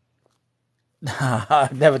 I've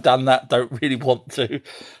never done that. Don't really want to.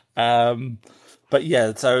 But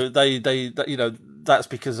yeah, so they that's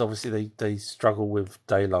because obviously they struggle with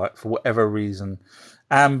daylight for whatever reason.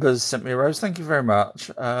 Amber's sent me a rose. Thank you very much.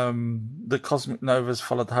 The Cosmic Novas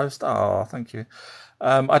followed the host. Oh, thank you.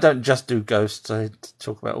 I don't just do ghosts. I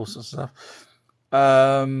talk about all sorts of stuff.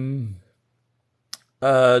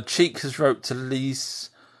 Cheek has wrote to Lise.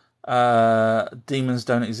 Demons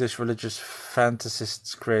don't exist. Religious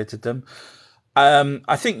fantasists created them.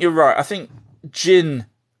 I think you're right. I think jinn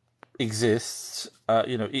exists.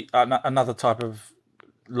 Another type of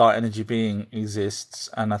light energy being exists,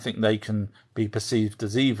 and I think they can be perceived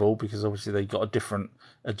as evil because obviously they got a different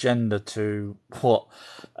agenda to what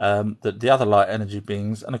the other light energy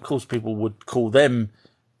beings, and of course people would call them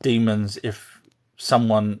demons if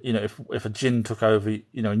someone, if a jinn took over,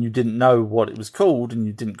 and you didn't know what it was called and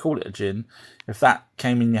you didn't call it a jinn, if that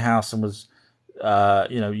came in your house and was,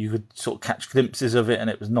 you could sort of catch glimpses of it and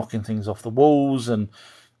it was knocking things off the walls and,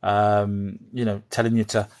 telling you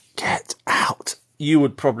to get out, you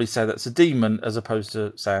would probably say that's a demon as opposed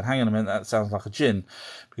to saying, hang on a minute, that sounds like a jinn.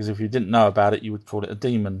 Because if you didn't know about it, you would call it a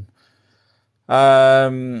demon.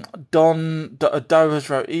 Doe has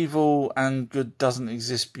wrote, evil and good doesn't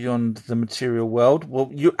exist beyond the material world.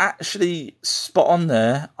 Well, you actually spot on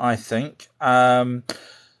there, I think. You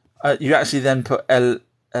actually then put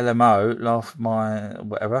LMO, laugh my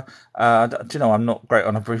whatever. Do you know, I'm not great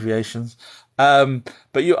on abbreviations. But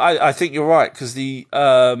I think you're right, because the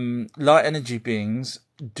light energy beings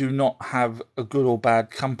do not have a good or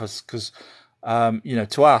bad compass, because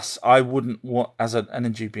to us, I wouldn't want, as an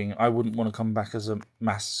energy being, I wouldn't want to come back as a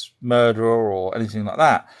mass murderer or anything like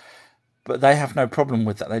that. But they have no problem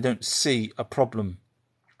with that. They don't see a problem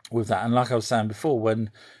with that. And like I was saying before,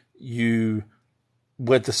 when you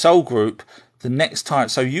with the soul group, the next time,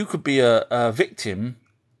 so you could be a victim.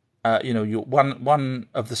 Your one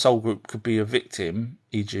of the soul group could be a victim,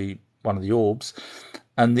 e.g., one of the orbs,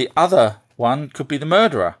 and the other one could be the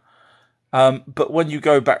murderer. But when you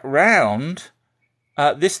go back round,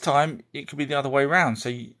 this time it could be the other way round.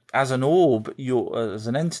 So as an orb, as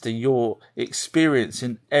an entity, you're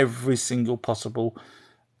experiencing every single possible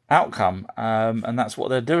outcome, and that's what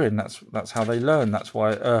they're doing. That's how they learn. That's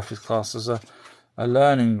why Earth is classed as a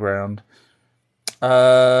learning ground.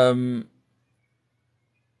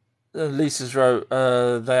 Lisa's wrote,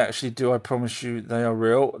 they actually do, I promise you, they are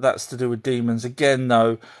real. That's to do with demons. Again,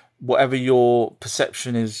 though, whatever your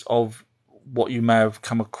perception is of what you may have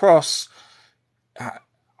come across,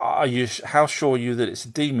 how sure are you that it's a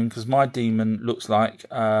demon? Because my demon looks like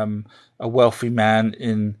a wealthy man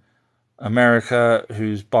in America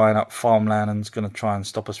who's buying up farmland and is going to try and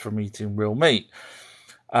stop us from eating real meat.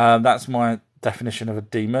 That's my definition of a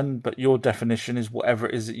demon, but your definition is whatever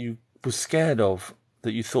it is that you were scared of,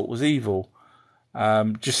 that you thought was evil.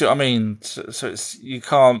 Do you see what I mean? So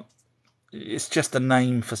it's just a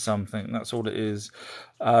name for something. That's all it is.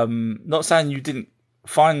 Not saying you didn't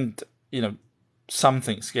find,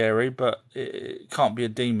 something scary, but it can't be a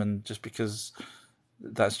demon just because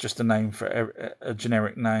that's just a name for a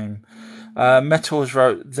generic name. Metals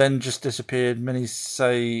wrote, then just disappeared. Many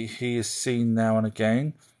say he is seen now and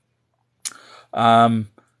again. Are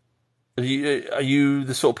you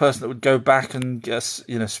the sort of person that would go back and get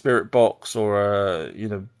spirit box or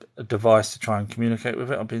a device to try and communicate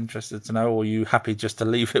with it? I'd be interested to know. Or are you happy just to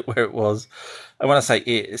leave it where it was? And when I say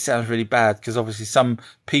it sounds really bad because obviously some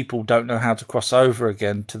people don't know how to cross over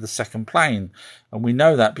again to the second plane, and we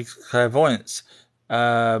know that because clairvoyance,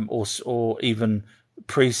 or even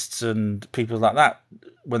priests and people like that,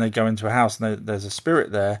 when they go into a house and there's a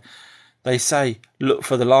spirit there, they say look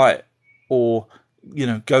for the light, or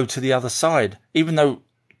go to the other side, even though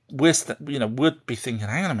we'd be thinking,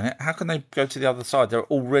 hang on a minute, how can they go to the other side? They're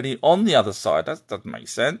already on the other side. That doesn't make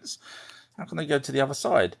sense. How can they go to the other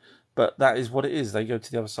side? But that is what it is. They go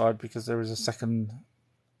to the other side because there is a second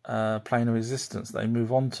plane of existence they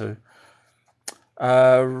move on to.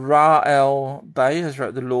 Ra-El Bay has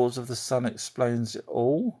wrote, the laws of the sun explains it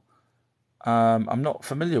all. I'm not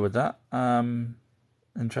familiar with that.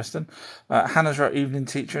 Interesting. Hannah's wrote, evening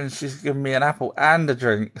teacher, and she's given me an apple and a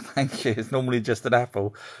drink. Thank you. It's normally just an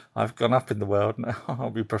apple. I've gone up in the world now. I'll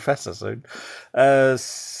be professor soon.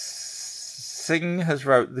 Singh has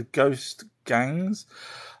wrote, the ghost gangs.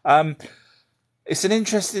 It's an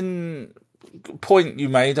interesting point you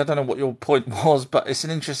made. I don't know what your point was, but it's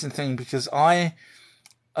an interesting thing because I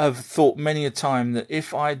have thought many a time that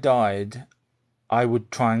if I died, I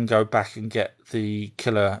would try and go back and get the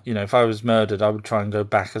killer. If I was murdered, I would try and go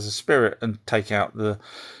back as a spirit and take out the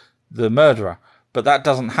murderer. But that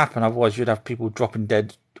doesn't happen. Otherwise, you'd have people dropping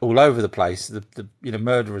dead all over the place. The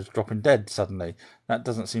murderers dropping dead suddenly. That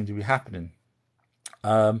doesn't seem to be happening.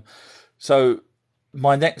 So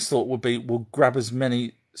my next thought would be, we'll grab as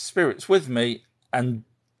many spirits with me and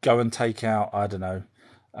go and take out, I don't know,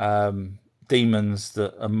 demons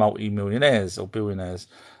that are multi-millionaires or billionaires.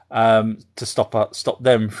 To stop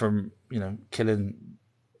them from, killing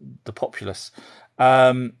the populace.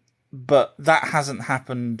 But that hasn't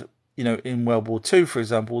happened in World War II, for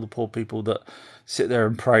example, all the poor people that sit there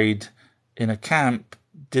and prayed in a camp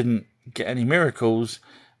didn't get any miracles,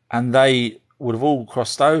 and they would have all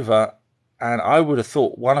crossed over, and I would have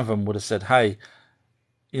thought one of them would have said, hey,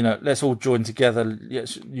 let's all join together,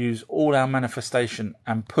 let's use all our manifestation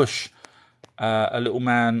and push a little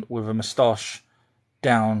man with a moustache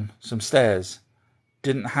down some stairs.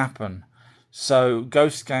 Didn't happen. So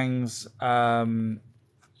ghost gangs,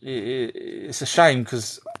 it's a shame,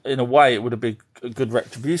 because in a way it would have been a good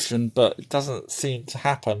retribution, but it doesn't seem to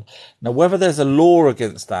happen. Now, whether there's a law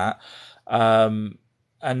against that, and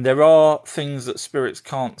there are things that spirits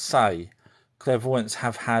can't say. Clairvoyants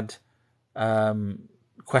have had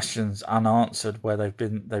questions unanswered where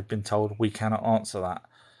they've been told we cannot answer that.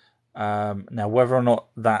 Now, whether or not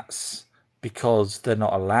that's because they're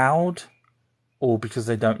not allowed or because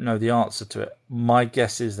they don't know the answer to it, my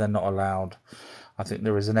guess is they're not allowed. I think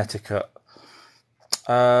there is an etiquette.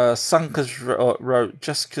 Sunkas wrote,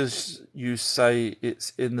 just because you say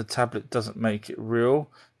it's in the tablet doesn't make it real.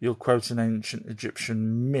 You're quoting ancient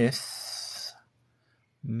Egyptian myth.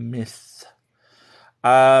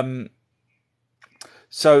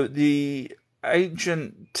 So the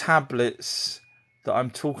ancient tablets that I'm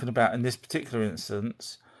talking about in this particular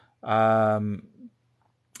instance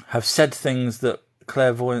have said things that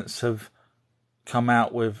clairvoyants have come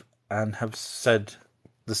out with and have said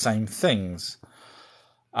the same things.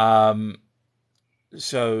 So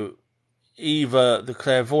either the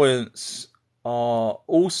clairvoyants are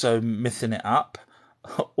also mything it up,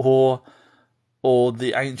 or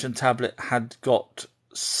the ancient tablet had got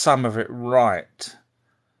some of it right.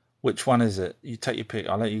 Which one is it? You take your pick.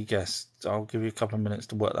 I'll let you guess. I'll give you a couple of minutes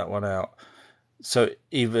to work that one out. So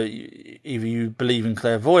either you believe in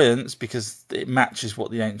clairvoyance because it matches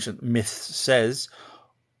what the ancient myth says.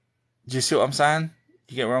 Do you see what I'm saying?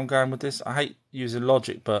 You get where I'm going with this? I hate using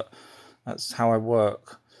logic, but that's how I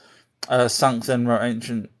work. Sunk then wrote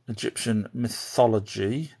ancient Egyptian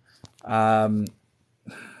mythology. Okay, I'm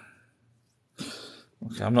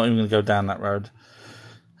not even going to go down that road.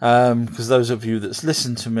 Because those of you that's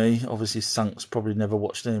listened to me, obviously Sunk's probably never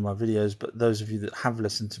watched any of my videos, but those of you that have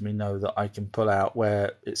listened to me know that I can pull out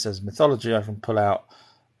where it says mythology, I can pull out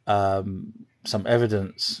some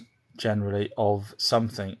evidence generally of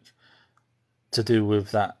something to do with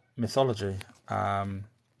that mythology.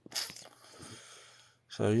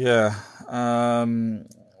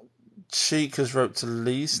 Cheek has wrote to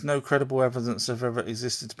Lise, no credible evidence have ever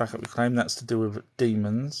existed to back up the claim. That's to do with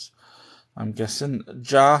demons, I'm guessing.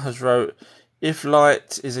 Jar has wrote, if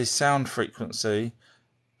light is a sound frequency,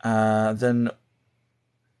 then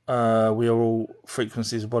we are all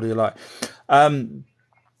frequencies of body of light.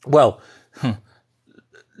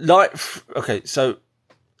 Light. Okay, so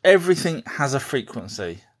everything has a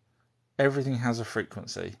frequency. Everything has a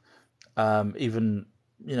frequency. Even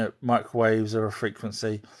microwaves are a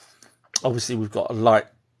frequency. Obviously, we've got a light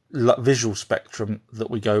visual spectrum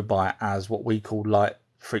that we go by as what we call light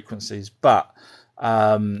frequencies, but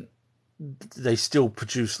they still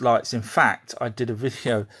produce lights. In fact, I did a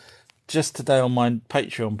video just today on my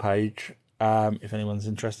Patreon page, if anyone's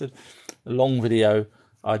interested, a long video.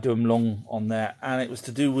 I do them long on there, and it was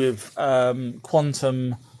to do with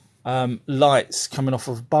quantum lights coming off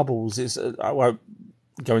of bubbles. I won't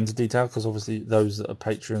go into detail because obviously those that are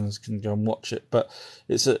patrons can go and watch it, but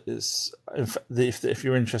it's if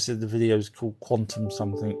you're interested, the video is called Quantum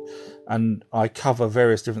something, and I cover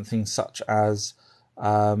various different things such as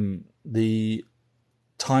the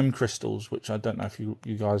time crystals, which I don't know if you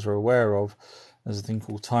guys are aware of. There's a thing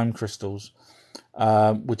called time crystals,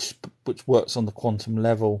 which works on the quantum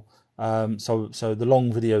level. So the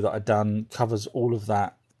long video that I've done covers all of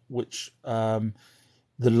that, which the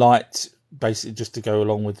light, basically just to go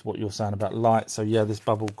along with what you're saying about light. So yeah, this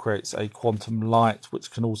bubble creates a quantum light, which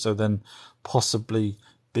can also then possibly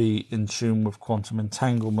be in tune with quantum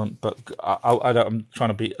entanglement. But I'm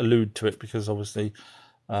trying to allude to it because obviously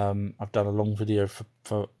I've done a long video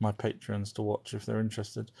for my patrons to watch if they're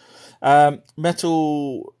interested.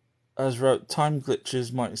 Metal has wrote, time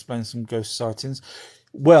glitches might explain some ghost sightings.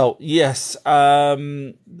 Well, yes,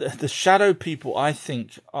 the shadow people I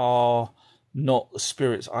think are not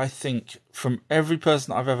spirits. I think from every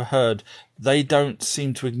person I've ever heard, they don't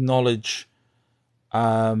seem to acknowledge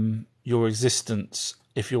your existence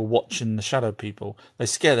if you're watching the shadow people. They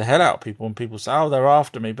scare the hell out of people, and people say, oh, they're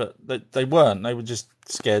after me, but they weren't. They were just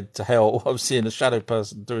scared to hell of seeing a shadow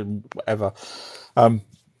person doing whatever. And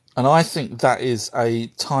I think that is a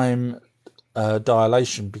time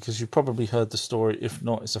dilation, because you've probably heard the story. If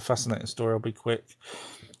not, it's a fascinating story. I'll be quick.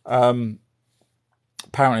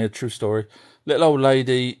 Apparently a true story. Little old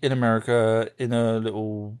lady in America in a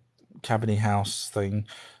little cabiny house thing,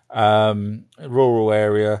 rural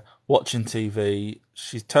area, watching TV.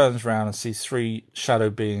 She turns around and sees 3 shadow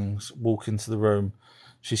beings walk into the room.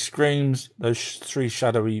 She screams. Those 3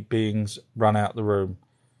 shadowy beings run out the room.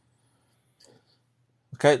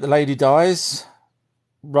 Okay, the lady dies.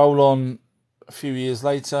 Roll on a few years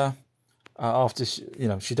later. After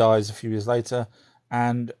she dies a few years later,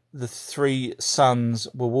 and the 3 sons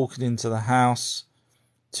were walking into the house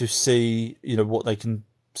to see, what they can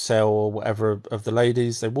sell or whatever of the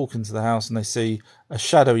ladies. They walk into the house and they see a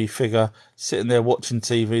shadowy figure sitting there watching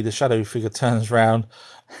TV. The shadowy figure turns around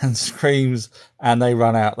and screams, and they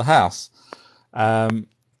run out the house.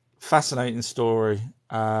 Fascinating story,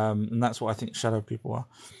 and that's what I think shadow people are.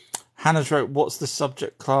 Hannah's wrote, what's the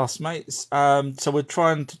subject, classmates? So we're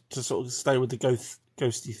trying to sort of stay with the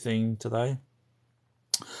ghosty theme today.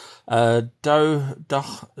 Duh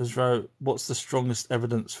has wrote, what's the strongest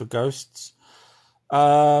evidence for ghosts?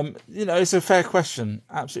 It's a fair question,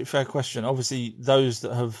 absolutely fair question. Obviously, those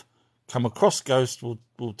that have come across ghosts will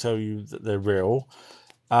tell you that they're real.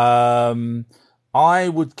 I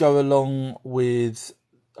would go along with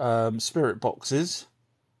spirit boxes,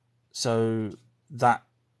 so that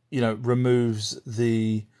removes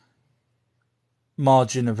the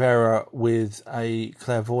margin of error with a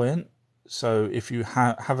clairvoyant. So if you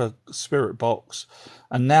have a spirit box,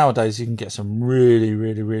 and nowadays you can get some really,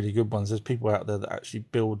 really, really good ones. There's people out there that actually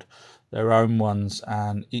build their own ones,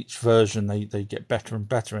 and each version they get better and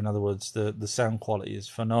better. In other words, the sound quality is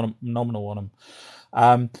phenomenal on them.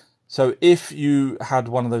 So if you had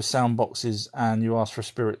one of those sound boxes and you ask for a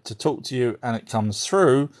spirit to talk to you and it comes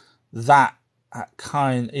through, that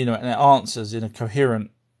and it answers in a coherent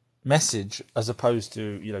message, as opposed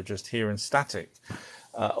to just hearing static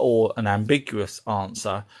or an ambiguous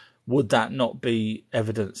answer, would that not be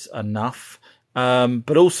evidence enough?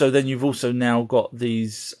 But also then you've also now got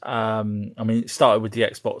these it started with the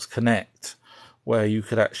Xbox Kinect, where you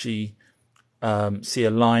could actually see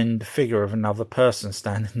a lined figure of another person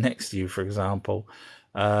standing next to you, for example,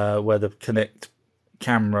 where the Xbox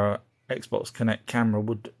Kinect camera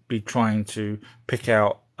would be trying to pick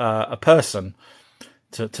out a person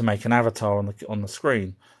to make an avatar on the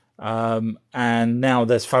screen. And now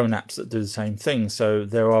there's phone apps that do the same thing. So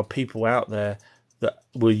there are people out there that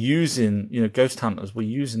were using, ghost hunters were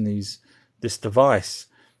using this device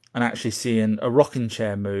and actually seeing a rocking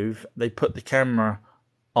chair move. They put the camera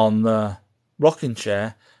on the rocking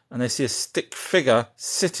chair and they see a stick figure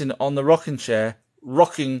sitting on the rocking chair,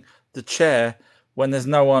 rocking the chair when there's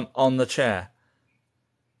no one on the chair.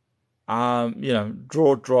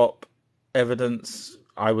 Draw, drop evidence,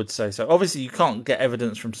 I would say so. Obviously, you can't get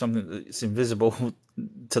evidence from something that's invisible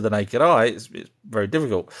to the naked eye. It's very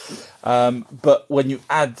difficult. But when you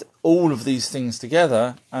add all of these things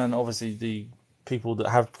together, and obviously the people that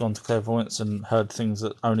have gone to clairvoyance and heard things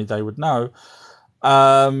that only they would know,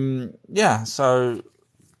 Andy's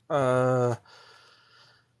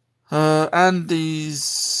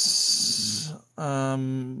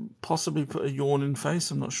possibly put a yawning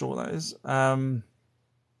face. I'm not sure what that is.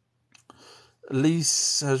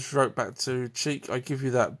 Lise has wrote back to Cheek, I give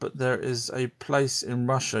you that, but there is a place in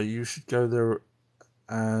Russia. You should go there,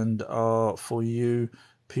 and for you.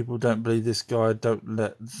 People don't believe this guy. Don't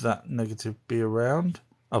let that negative be around.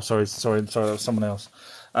 Oh, sorry, that was someone else.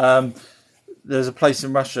 There's a place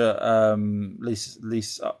in Russia,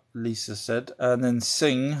 Lisa said. And then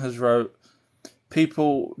Singh has wrote,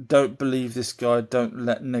 people don't believe this guy. Don't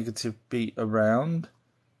let negative be around.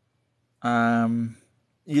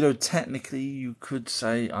 Technically you could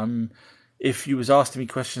say if you was asking me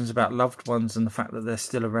questions about loved ones and the fact that they're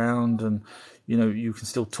still around and, you can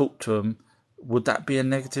still talk to them, would that be a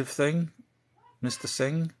negative thing, Mr.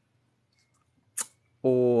 Singh?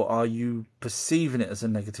 Or are you perceiving it as a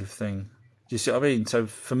negative thing? Do you see what I mean? So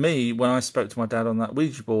for me, when I spoke to my dad on that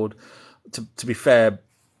Ouija board, to be fair,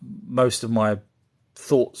 most of my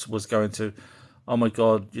thoughts was going to, oh my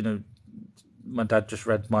God, my dad just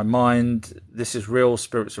read my mind. This is real.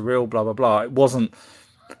 Spirits are real. Blah blah blah. It wasn't.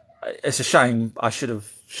 It's a shame. I should have.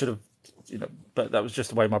 But that was just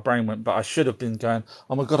the way my brain went. But I should have been going,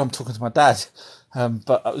 oh my God, I'm talking to my dad.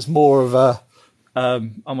 But it was more of a,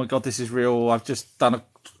 oh my God, this is real. I've just done a,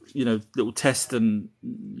 little test and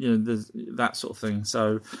that sort of thing.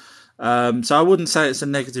 So I wouldn't say it's a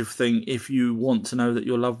negative thing if you want to know that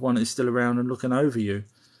your loved one is still around and looking over you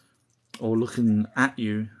or looking at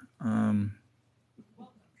you.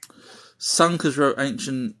 Sunkas wrote,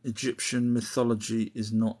 ancient Egyptian mythology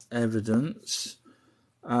is not evidence.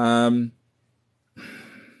 They're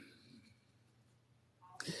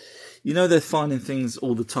finding things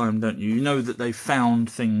all the time, don't you? You know that they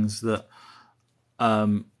found things that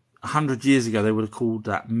 100 years ago they would have called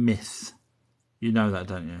that myth. You know that,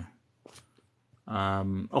 don't you?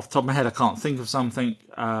 Off the top of my head, I can't think of something.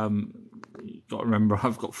 You've got to remember,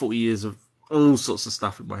 I've got 40 years of all sorts of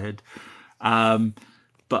stuff in my head.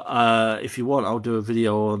 But if you want, I'll do a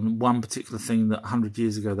video on one particular thing that 100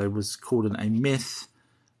 years ago they was calling a myth.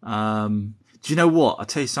 Do you know what? I'll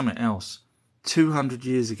tell you something else. 200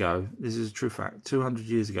 years ago, this is a true fact, 200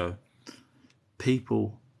 years ago,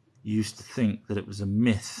 people used to think that it was a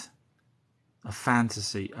myth, a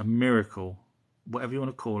fantasy, a miracle, whatever you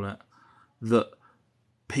want to call it, that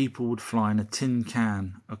people would fly in a tin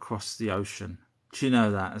can across the ocean. Do you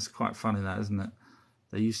know that? It's quite funny, that, isn't it?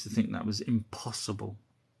 They used to think that was impossible.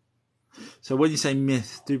 So when you say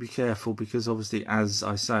myth, do be careful, because obviously, as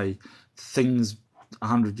I say, things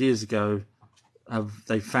 100 years ago,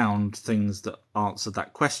 they found things that answered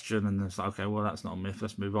that question, and it's like, okay, well, that's not a myth,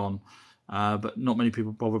 let's move on. But not many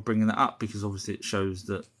people bother bringing that up, because obviously it shows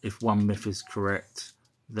that if one myth is correct,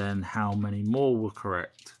 then how many more were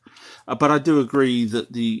correct? But I do agree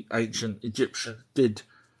that the ancient Egyptians did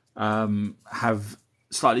have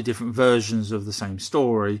slightly different versions of the same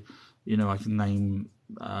story. You know, I can name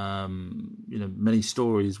many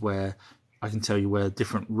stories where I can tell you where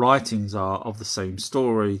different writings are of the same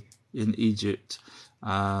story in Egypt,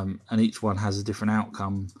 and each one has a different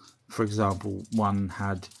outcome. For example, one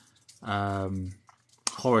had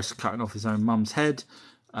Horus cutting off his own mum's head,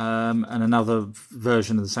 and another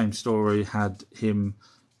version of the same story had him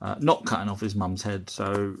not cutting off his mum's head.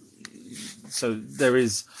 So there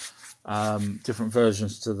is different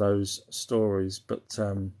versions to those stories, but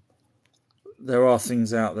there are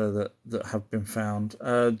things out there that have been found.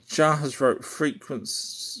 Jahaz wrote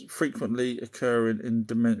frequently occurring in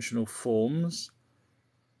dimensional forms.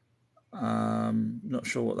 Not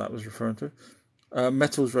sure what that was referring to.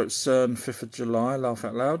 Metals wrote CERN 5th of July, laugh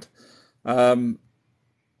out loud.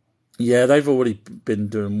 Yeah, they've already been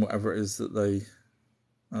doing whatever it is that they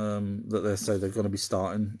say they're going to be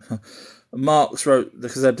starting. Marx wrote,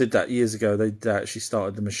 because they did that years ago, they actually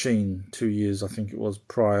started the machine 2 years, I think it was,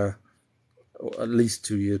 prior, or at least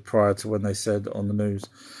 2 years prior to when they said on the news.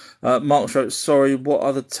 Marx wrote, sorry, what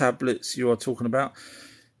are the tablets you are talking about?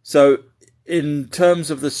 So, in terms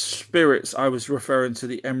of the spirits, I was referring to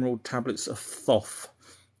the emerald tablets of Thoth,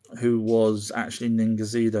 who was actually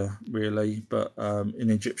Ningazida, really, but in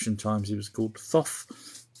Egyptian times he was called Thoth.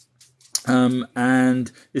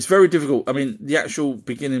 And it's very difficult. I mean, the actual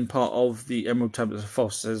beginning part of the Emerald Tablets of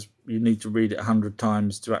Thoth says you need to read it 100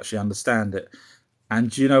 times to actually understand it.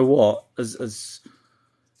 And you know what? As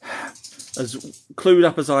clued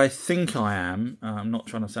up as I think I am, I'm not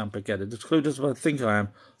trying to sound big-headed, as clued as I think I am,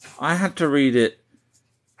 I had to read it,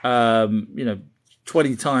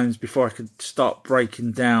 20 times before I could start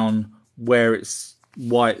breaking down why it's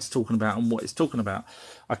talking about and what it's talking about.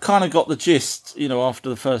 I kind of got the gist, after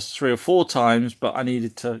the first 3 or 4 times, but I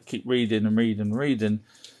needed to keep reading and reading and reading.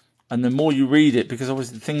 And the more you read it, because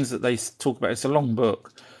obviously the things that they talk about, it's a long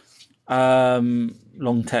book,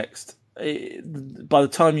 long text. By the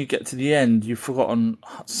time you get to the end, you've forgotten,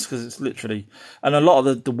 because it's literally, and a lot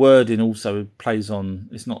of the wording also plays on.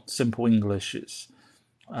 It's not simple English.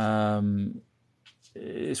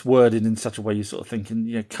 It's worded in such a way you're sort of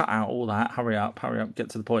thinking, cut out all that, hurry up, get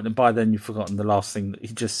to the point. And by then you've forgotten the last thing that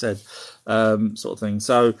he just said, sort of thing.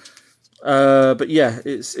 So, but yeah,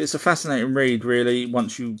 it's a fascinating read, really,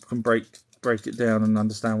 once you can break it down and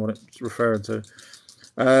understand what it's referring to.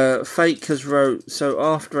 Fake has wrote, so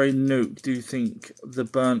after a nuke, do you think the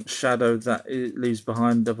burnt shadow that it leaves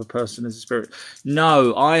behind of a person is a spirit?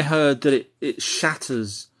 No, I heard that it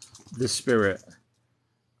shatters the spirit.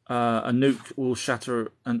 A nuke will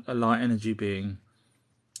shatter a light energy being.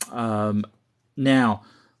 Now,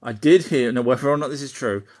 I did hear, now whether or not this is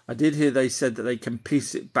true, I did hear they said that they can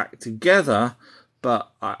piece it back together,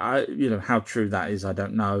 but I how true that is, I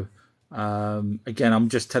don't know. Again, I'm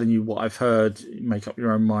just telling you what I've heard. Make up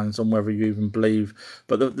your own minds on whether you even believe.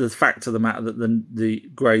 But the fact of the matter that the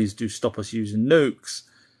Greys do stop us using nukes,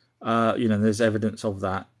 there's evidence of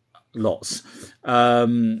that, lots.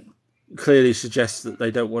 Clearly suggests that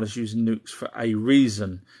they don't want us using nukes for a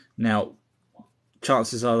reason. Now,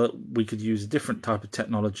 chances are that we could use a different type of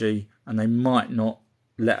technology, and they might not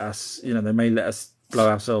let us, they may let us blow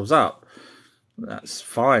ourselves up. That's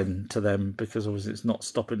fine to them, because obviously it's not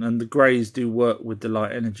stopping. And the Greys do work with the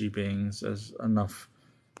light energy beings. There's enough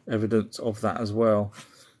evidence of that as well,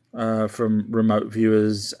 from remote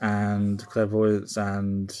viewers and clairvoyants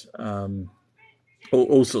and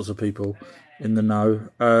all sorts of people in the know.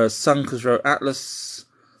 Sunkas wrote, Atlas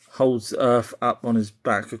holds the Earth up on his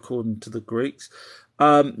back according to the Greeks.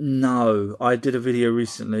 No, I did a video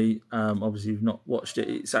recently. Obviously, you've not watched it.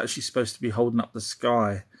 It's actually supposed to be holding up the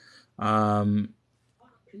sky.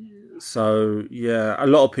 So yeah, a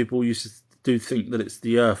lot of people used to do think that it's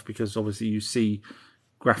the Earth because obviously you see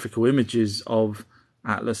graphical images of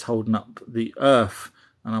Atlas holding up the Earth,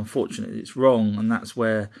 and unfortunately it's wrong, and that's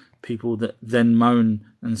where people that then moan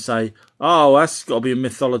and say, "Oh, that's got to be a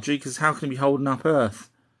mythology because how can it be holding up Earth?"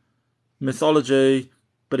 Mythology,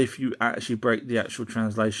 but if you actually break the actual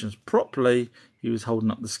translations properly, he was holding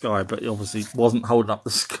up the sky, but he obviously wasn't holding up the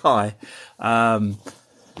sky.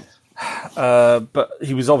 But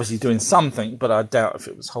he was obviously doing something, but I doubt if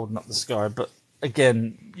it was holding up the sky. But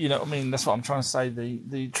again, you know what I mean? That's what I'm trying to say.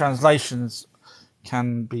 The translations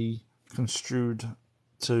can be construed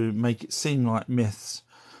to make it seem like myths,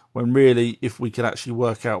 when really, if we could actually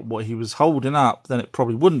work out what he was holding up, then it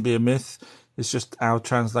probably wouldn't be a myth. It's just our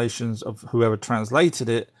translations of whoever translated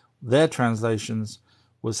it, their translations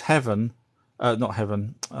was heaven, not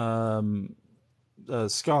heaven,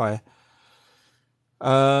 sky.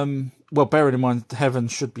 Well, bearing in mind, heaven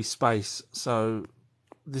should be space, so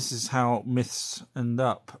this is how myths end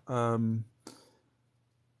up.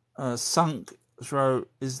 Sunk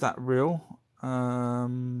wrote, "Is that real?"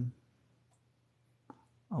 Oh,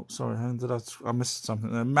 sorry, I missed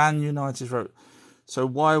something there. Man United wrote, "So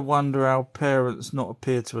why wonder our parents not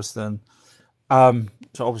appear to us then?" So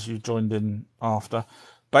obviously you joined in after.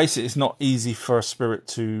 Basically, it's not easy for a spirit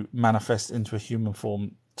to manifest into a human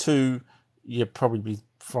form. Two, you'd probably be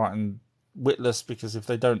frightened witless, because if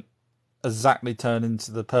they don't exactly turn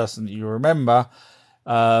into the person that you remember,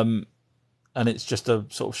 and it's just a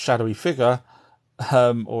sort of shadowy figure,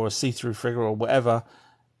 or a see-through figure or whatever,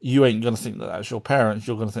 you ain't going to think that that's your parents.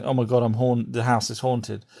 You're going to think, "Oh my God, the house is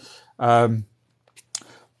haunted."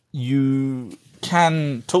 You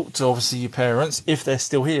can talk to, obviously, your parents if they're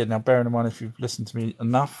still here. Now, bearing in mind, if you've listened to me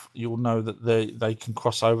enough, you'll know that they can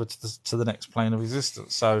cross over to the next plane of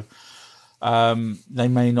existence. So they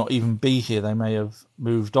may not even be here. They may have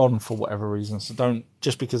moved on for whatever reason. So don't,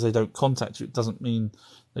 just because they don't contact you, it doesn't mean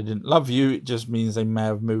they didn't love you. It just means they may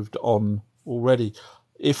have moved on already.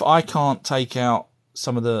 If I can't take out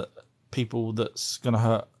some of the people that's going to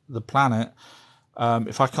hurt the planet,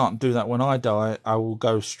 if I can't do that when I die, I will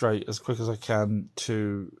go straight as quick as I can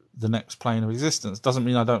to the next plane of existence. Doesn't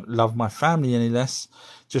mean I don't love my family any less.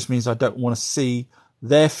 Just means I don't want to see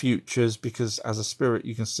their futures, because as a spirit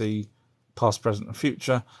you can see past, present and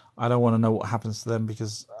future. I don't want to know what happens to them,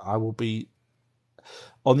 because I will be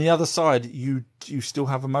on the other side. You still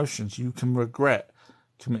have emotions. You can regret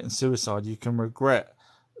committing suicide. You can regret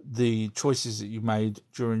the choices that you made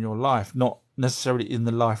during your life, not necessarily in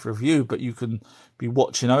the life review, but you can be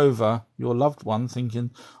watching over your loved one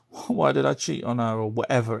thinking, "Why did I cheat on her?" or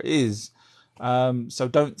whatever it is. So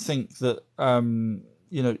don't think that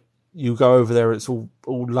you go over there, it's all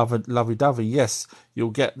lovey-dovey. Yes,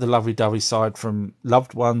 you'll get the lovey-dovey side from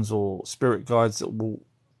loved ones or spirit guides that will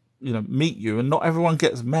meet you, and not everyone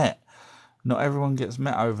gets met. Not everyone gets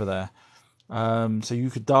met over there. So you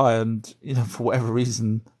could die, and for whatever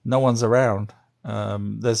reason, no one's around.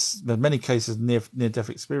 There's many cases near-death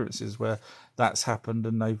experiences where that's happened,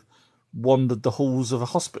 and they've wandered the halls of a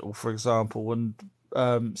hospital, for example, and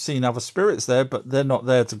seen other spirits there, but they're not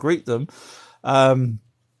there to greet them.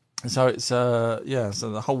 So it's so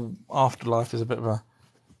the whole afterlife is a bit of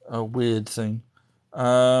a weird thing.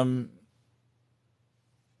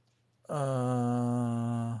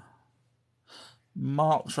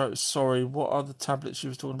 Mark wrote, "Sorry, what are the tablets you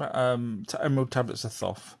was talking about?" Emerald tablets of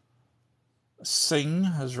Thoth. Singh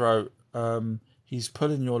has wrote, "He's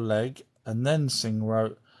pulling your leg," and then Singh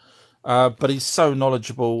wrote, "But he's so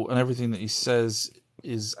knowledgeable, and everything that he says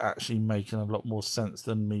is actually making a lot more sense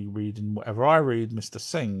than me reading whatever I read, Mr.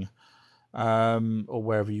 Singh," or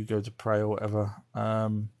wherever you go to pray or whatever.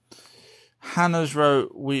 Hannah's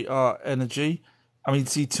wrote, "We are energy." I mean,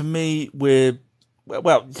 see, to me,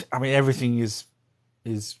 everything is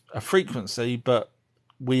a frequency, but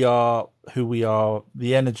we are who we are.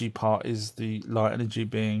 The energy part is the light energy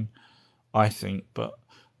being, I think, but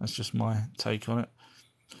that's just my take on it.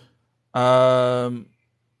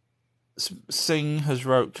 Singh has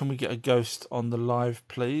wrote, "Can we get a ghost on the live,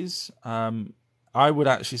 please?" I would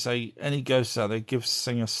actually say any ghosts out there, give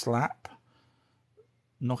Singh a slap,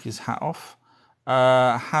 knock his hat off.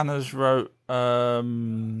 Hannah's wrote,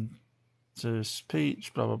 to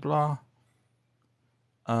speech, blah blah blah.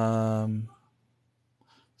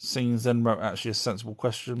 Singh's then wrote actually a sensible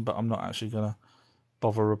question, but I'm not actually going to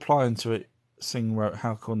bother replying to it. Singh wrote,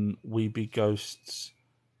 "How can we be ghosts?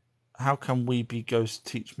 How can we be ghosts?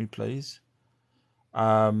 Teach me, please."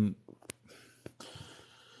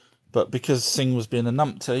 But because Singh was being a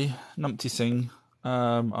numpty Singh,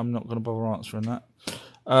 I'm not going to bother answering that.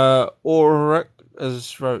 Auric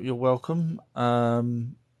has wrote, "You're welcome."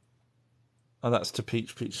 That's to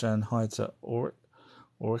Peach. Peach saying hi to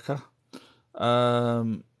Orica.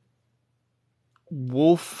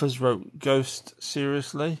 Wolf has wrote, "Ghost,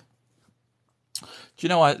 seriously." Do you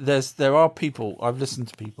know? There are people, I've listened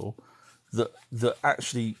to people that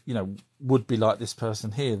actually, would be like this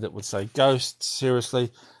person here, that would say, "Ghost,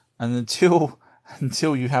 seriously," and until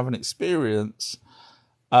you have an experience,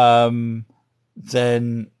 then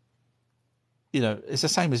it's the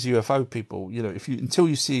same as UFO people. Until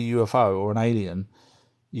you see a UFO or an alien,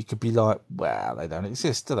 you could be like, "Well, they don't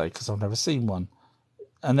exist, do they? Because I've never seen one."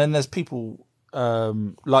 And then there's people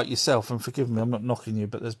like yourself, and forgive me, I'm not knocking you,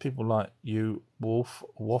 but there's people like you, Wolf,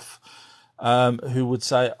 who would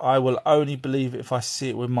say, "I will only believe it if I see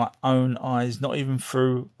it with my own eyes, not even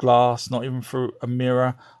through glass, not even through a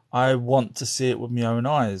mirror. I want to see it with my own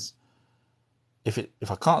eyes. If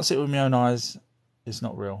I can't see it with my own eyes, it's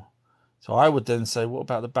not real." So I would then say, what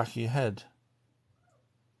about the back of your head?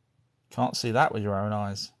 Can't see that with your own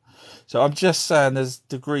eyes. So I'm just saying there's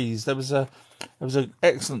degrees. There was an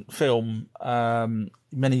excellent film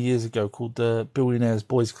many years ago called The Billionaires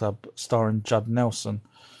Boys Club, starring Judd Nelson.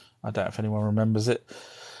 I don't know if anyone remembers it.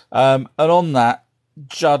 And on that,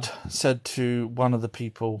 Judd said to one of the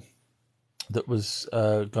people that was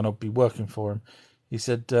going to be working for him, he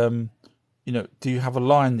said, "Do you have a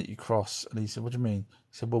line that you cross?" And he said, "What do you mean?"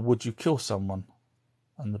 He said, "Well, would you kill someone?"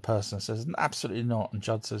 And the person says, "Absolutely not." And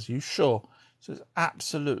Judd says, "You sure?" He says,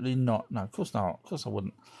 "Absolutely not." "No, of course not. Of course I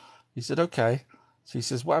wouldn't." He said, "Okay." So he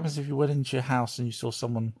says, "What happens if you went into your house and you saw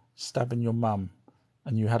someone stabbing your mum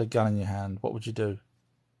and you had a gun in your hand? What would you do?"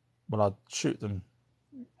 "Well, I'd shoot them."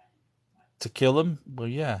 "To kill them?" "Well,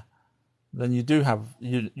 yeah." Then you do have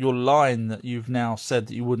your line that you've now said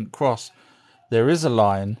that you wouldn't cross. There is a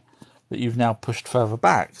line that you've now pushed further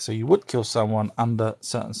back. So you would kill someone under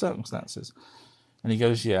certain circumstances. And he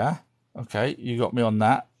goes, "Yeah, okay, you got me on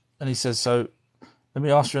that." And he says, "So let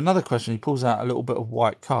me ask you another question." He pulls out a little bit of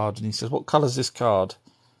white card and he says, "What colour's this card?"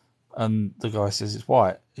 And the guy says, "It's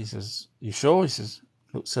white." He says, "You sure?" He says,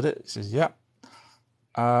 looks at it. He says, "Yep."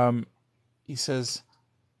 He says,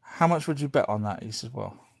 "How much would you bet on that?" He says,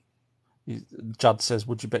 Judd says,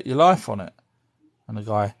 "Would you bet your life on it?" And the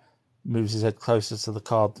guy moves his head closer to the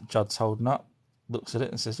card that Judd's holding up, looks at it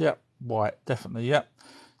and says, "Yep, white, definitely, yep."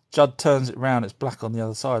 Judd turns it round, it's black on the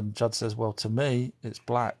other side, and Judd says, "Well, to me, it's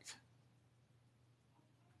black."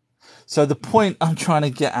 So the point I'm trying to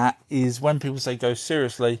get at is when people say go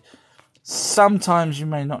seriously, sometimes you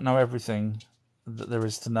may not know everything that there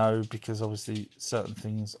is to know, because obviously certain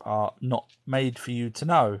things are not made for you to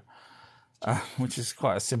know, which is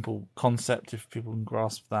quite a simple concept if people can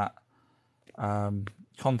grasp that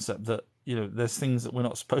concept, that there's things that we're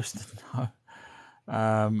not supposed to know.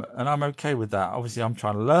 And I'm okay with that. Obviously, I'm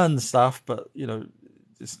trying to learn the stuff, but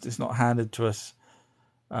it's not handed to us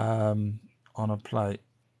on a plate.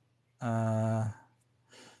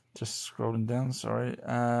 Just scrolling down. Sorry.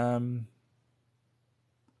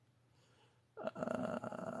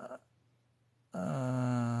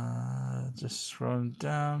 Just scrolling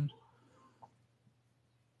down.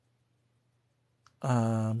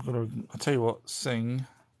 I'll tell you what. Sing.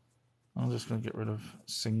 I'm just gonna get rid of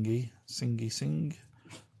Singy,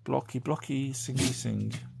 blocky,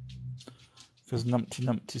 Singy, because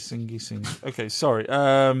numpty, Singy. Okay, sorry.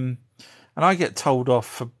 And I get told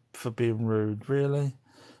off for being rude. Really.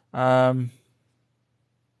 Raw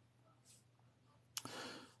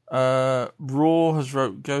has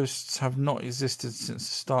wrote, "Ghosts have not existed since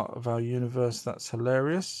the start of our universe." That's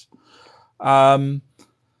hilarious.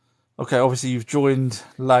 Okay, obviously you've joined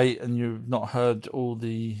late and you've not heard all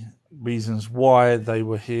the reasons why they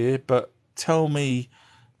were here, but tell me,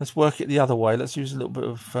 let's work it the other way. Let's use a little bit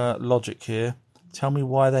of logic here. Tell me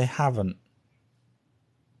why they haven't.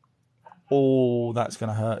 Oh, that's going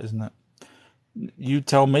to hurt, isn't it? You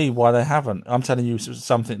tell me why they haven't. I'm telling you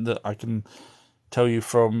something that I can tell you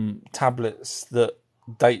from tablets that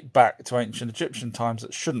date back to ancient Egyptian times,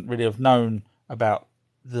 that shouldn't really have known about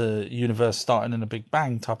the universe starting in a Big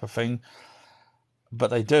Bang type of thing, but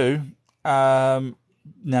they do.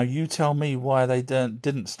 Now you tell me why they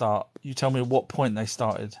didn't start. You tell me at what point they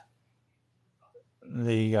started.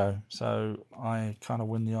 There you go. So I kind of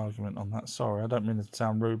win the argument on that. Sorry, I don't mean to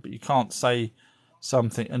sound rude, but you can't say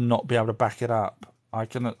something and not be able to back it up.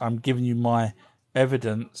 I'm giving you my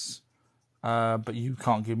evidence, but you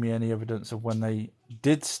can't give me any evidence of when they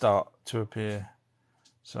did start to appear.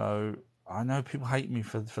 So I know people hate me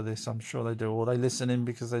for this. I'm sure they do, or they listen in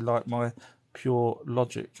because they like my pure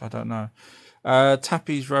logic. I don't know.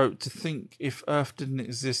 Tappies wrote, to think if Earth didn't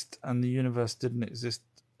exist and the universe didn't exist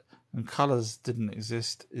and colours didn't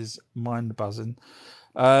exist is mind buzzing.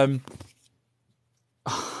 Yeah,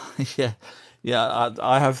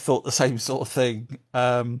 I have thought the same sort of thing.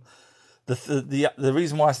 The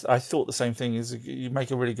reason why I thought the same thing is, you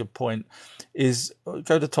make a really good point, is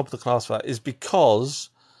go to top of the class for that, is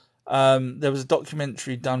because there was a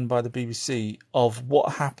documentary done by the BBC of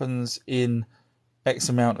what happens in X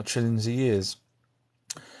amount of trillions of years,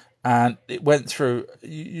 and it went through.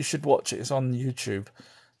 You should watch it. It's on YouTube,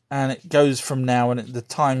 and it goes from now, and the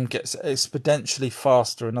time gets exponentially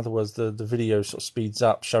faster. In other words, the video sort of speeds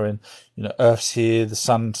up, showing, Earth's here, the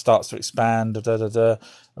sun starts to expand,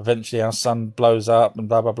 eventually our sun blows up, and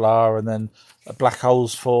blah blah blah, and then black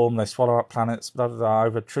holes form, they swallow up planets, blah blah blah,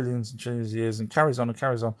 over trillions and trillions of years, and carries on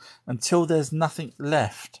until there's nothing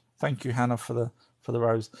left. Thank you, Hannah, for the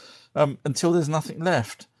rose. Until there's nothing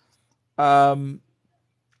left, and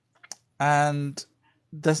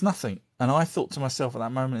there's nothing. And I thought to myself at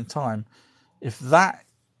that moment in time, if that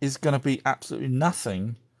is going to be absolutely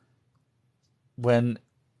nothing when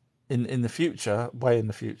in the future, way in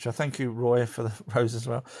the future, thank you, Roy, for the rose as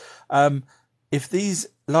well. If these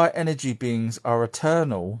light energy beings are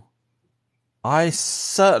eternal, I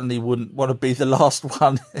certainly wouldn't want to be the last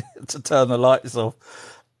one to turn the lights off,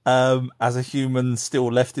 as a human still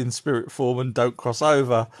left in spirit form and don't cross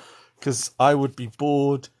over, because I would be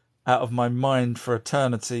bored out of my mind for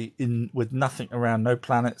eternity with nothing around, no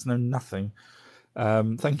planets, no nothing.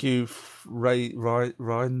 Thank you, Ray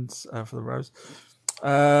Ryan's, for the rose.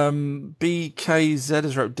 BKZ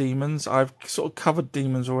has wrote demons. I've sort of covered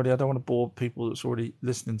demons already. I don't want to bore people that's already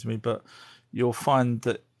listening to me, but you'll find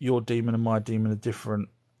that your demon and my demon are different,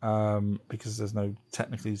 because there's no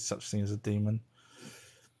technically such thing as a demon.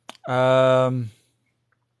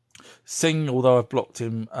 Singh, although I've blocked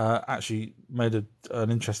him, actually made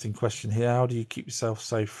an interesting question here. How do you keep yourself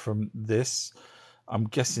safe from this? I'm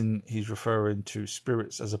guessing he's referring to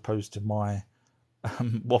spirits as opposed to my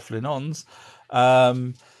waffling ons.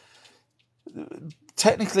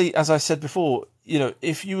 Technically, as I said before,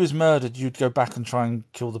 if you was murdered, you'd go back and try and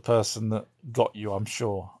kill the person that got you, I'm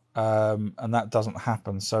sure. And that doesn't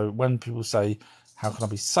happen. So when people say, how can I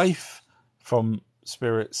be safe from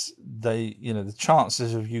spirits, the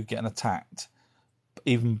chances of you getting attacked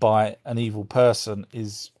even by an evil person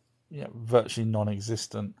is virtually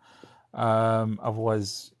non-existent.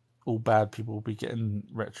 Otherwise all bad people will be getting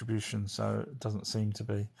retribution, so it doesn't seem to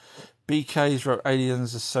be. BK's wrote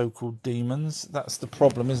aliens are so-called demons. That's the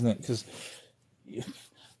problem, isn't it? Because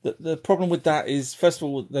the problem with that is, first of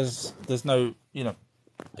all, there's no,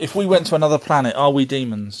 if we went to another planet, are we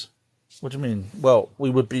demons? What do you mean? Well,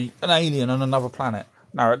 we would be an alien on another planet.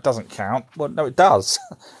 No, it doesn't count. Well, no, it does.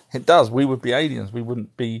 It does. We would be aliens. We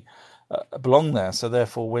wouldn't be belong there. So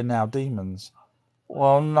therefore, we're now demons.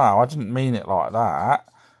 Well, no, I didn't mean it like that.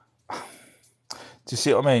 Do you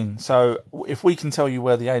see what I mean? So if we can tell you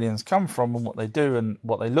where the aliens come from and what they do and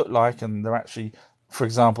what they look like, and they're actually, for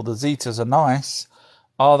example, the Zetas are nice,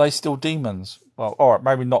 are they still demons? Well, all right,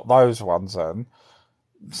 maybe not those ones then.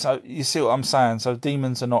 So you see what I'm saying? So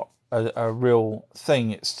demons are not a real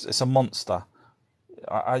thing. It's a monster.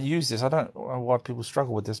 I use this. I don't know why people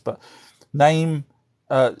struggle with this, but name,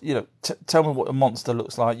 tell me what a monster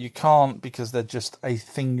looks like. You can't, because they're just a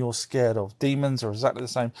thing you're scared of. Demons are exactly the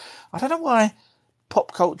same. I don't know why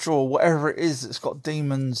pop culture or whatever it is that's got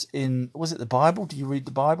demons in. Was it the Bible? Do you read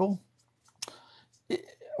the Bible?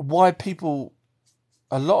 Why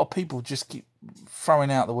a lot of people just keep throwing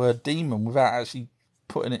out the word demon without actually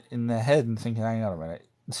putting it in their head and thinking, hang on a minute.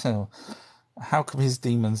 So how come his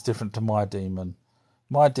demon's different to my demon?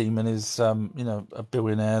 My demon is, a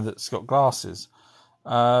billionaire that's got glasses,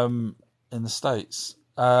 in the States.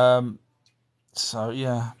 So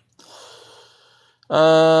yeah.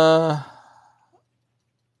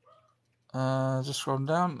 Just scrolling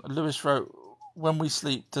down. Lewis wrote, when we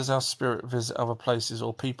sleep, does our spirit visit other places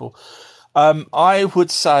or people? I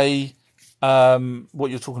would say, what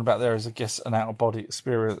you're talking about there is, I guess, an out-of-body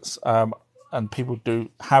experience. And people do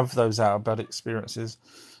have those out-of-body experiences.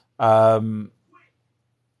 And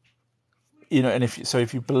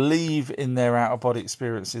if you believe in their out-of-body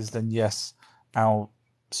experiences, then yes, our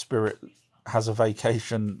spirit has a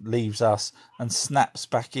vacation, leaves us, and snaps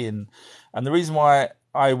back in. And the reason why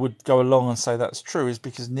I would go along and say that's true is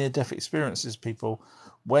because near-death experiences, people,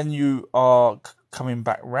 when you are coming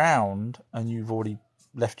back round and you've already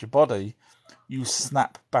left your body, you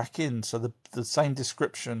snap back in. So the same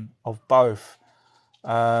description of both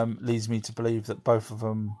leads me to believe that both of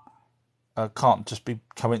them can't just be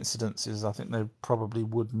coincidences. I think they probably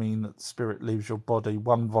would mean that the spirit leaves your body,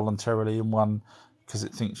 one voluntarily and one because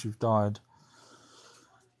it thinks you've died.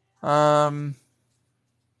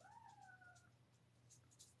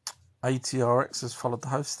 ATRX has followed the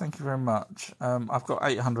host. Thank you very much. I've got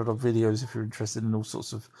 800 odd videos if you're interested in all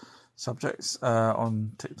sorts of subjects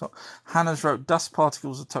on TikTok. Hannah's wrote, dust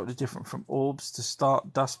particles are totally different from orbs. To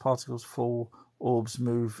start, dust particles fall, orbs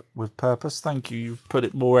move with purpose. Thank you. You've put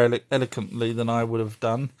it more eloquently than I would have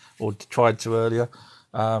done or tried to earlier.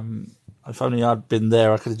 If only I'd been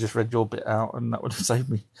there, I could have just read your bit out and that would have saved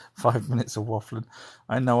me 5 minutes of waffling.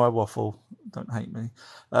 I know I waffle. Don't hate me.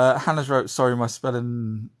 Hannah's wrote, sorry, my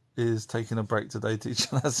spelling is taking a break today, teacher.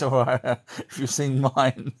 That's all right. If you've seen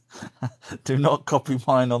mine, do not copy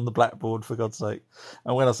mine on the blackboard, for God's sake.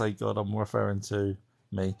 And when I say God, I'm referring to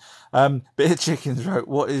me. Bit of Chickens wrote,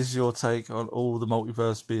 what is your take on all the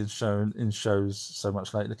multiverse being shown in shows so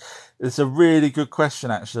much lately? It's a really good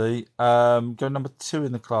question, actually. Go number 2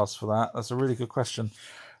 in the class for that. That's a really good question.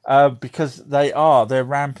 Because they're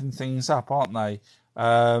ramping things up, aren't they?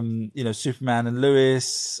 Superman and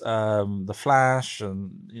Lewis, the Flash,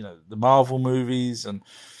 and the Marvel movies, and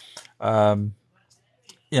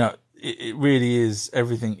it really is.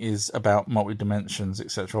 Everything is about multi dimensions,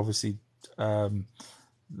 etc. Obviously,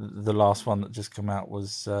 the last one that just came out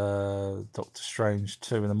was Doctor Strange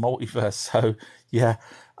 2 in the multiverse. So yeah,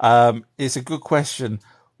 it's a good question.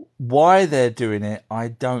 Why they're doing it, I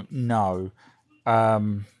don't know.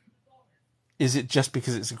 Is it just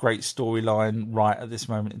because it's a great storyline right at this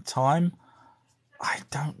moment in time? I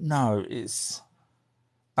don't know. It's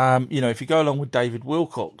if you go along with David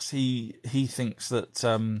Wilcox, he thinks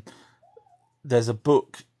that there's a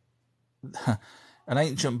book, an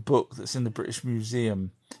ancient book that's in the British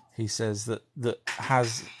Museum. He says that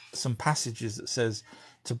has some passages that says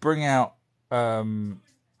to bring out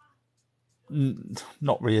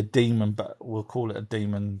not really a demon, but we'll call it a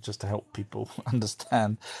demon just to help people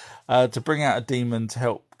understand. To bring out a demon to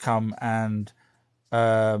help come and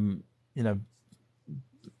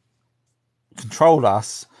control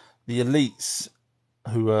us, the elites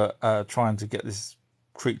who are trying to get this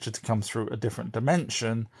creature to come through a different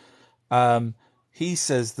dimension. He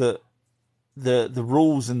says that the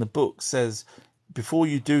rules in the book says before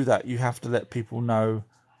you do that, you have to let people know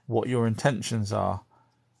what your intentions are.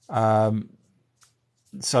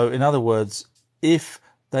 So in other words, if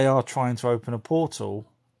they are trying to open a portal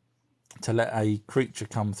to let a creature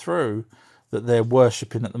come through that they're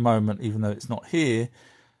worshipping at the moment, even though it's not here,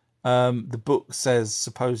 the book says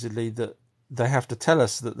supposedly that they have to tell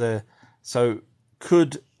us that they're... So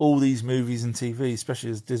could all these movies and TV, especially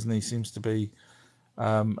as Disney seems to be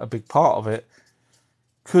a big part of it,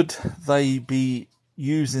 could they be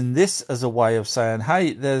using this as a way of saying,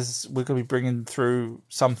 hey, we're going to be bringing through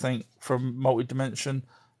something from multi-dimension,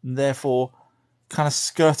 and therefore kind of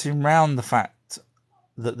skirting around the fact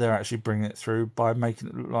that they're actually bringing it through by making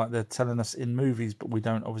it look like they're telling us in movies, but we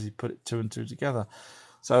don't obviously put it 2 and 2 together.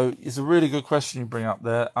 So it's a really good question you bring up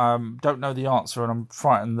there. Don't know the answer, and I'm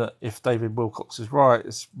frightened that if David Wilcox is right,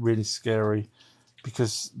 it's really scary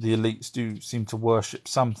because the elites do seem to worship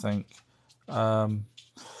something.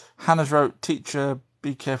 Hannah's wrote, teacher,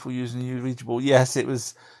 be careful using the Ouija board. Yes, it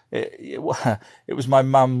was my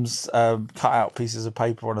mum's cut out pieces of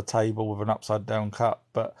paper on a table with an upside down cut,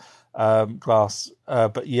 but glass.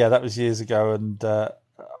 But yeah, that was years ago, and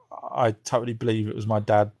I totally believe it was my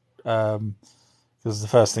dad. Because the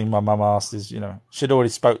first thing my mum asked is, she'd already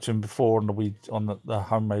spoke to him before on the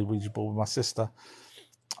homemade Ouija board with my sister,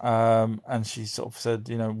 and she sort of said,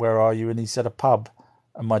 where are you? And he said a pub.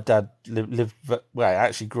 And my dad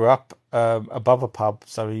actually grew up above a pub,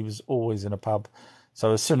 so he was always in a pub.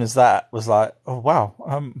 So as soon as that was like, oh wow,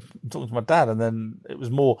 I'm talking to my dad, and then it was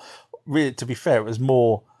more, really, to be fair, it was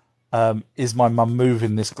more, is my mum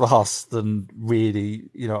moving this glass than really,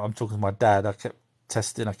 I'm talking to my dad. I kept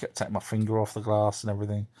testing, I kept taking my finger off the glass and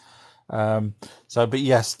everything. But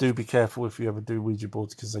yes, do be careful if you ever do Ouija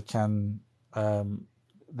boards, because they can,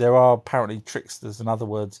 there are apparently tricksters, in other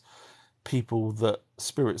words,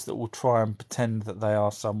 spirits that will try and pretend that they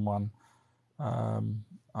are someone.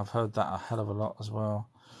 I've heard that a hell of a lot as well.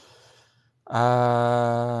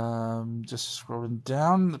 Just scrolling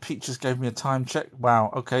down, the Peaches gave me a time check.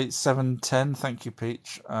 Wow, okay, 7:10. Thank you,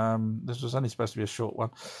 Peach. This was only supposed to be a short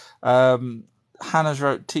one. Hannah's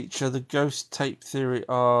wrote, teacher, the ghost tape theory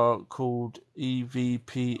are called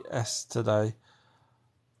EVPs today.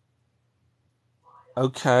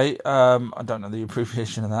 Okay, I don't know the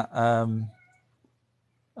abbreviation of that.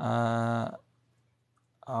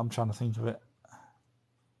 I'm trying to think of it.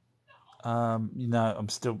 I'm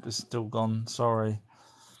still gone. Sorry.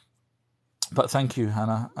 But thank you,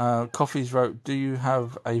 Hannah. Coffees wrote, "Do you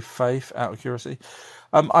have a faith?" Out of curiosity,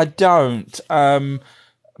 I don't.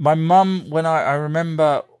 My mum, when I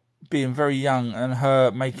remember being very young and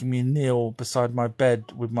her making me kneel beside my bed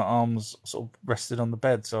with my arms sort of rested on the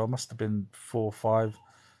bed. So I must have been 4 or 5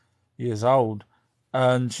 years old,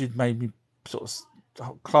 and she'd made me sort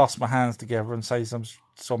of clasp my hands together and say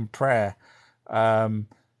some prayer.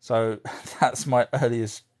 So that's my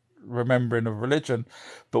earliest remembering of religion.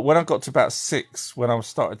 But when I got to about 6, when I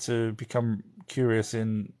started to become curious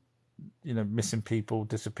in missing people,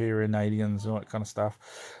 disappearing, aliens, and all that kind of stuff.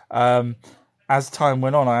 As time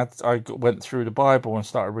went on, I went through the Bible and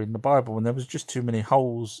started reading the Bible, and there was just too many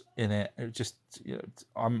holes in it. It was just,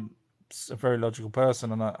 I'm a very logical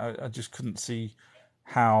person, and I just couldn't see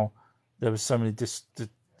how there was so many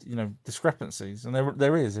discrepancies, and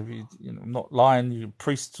there is. If I'm not lying,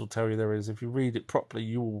 priests will tell you there is. If you read it properly,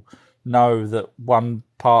 you will know that one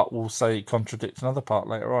part will say it contradicts another part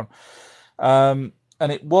later on.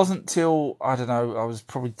 And it wasn't till, I don't know, I was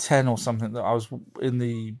probably 10 or something, that I was in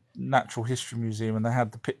the Natural History Museum, and they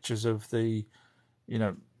had the pictures of the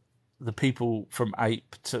people from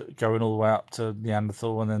ape to going all the way up to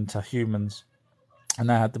Neanderthal and then to humans, and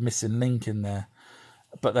they had the missing link in there.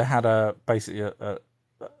 But they had basically a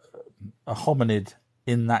hominid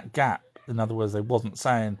in that gap. In other words, they wasn't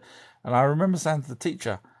saying. And I remember saying to the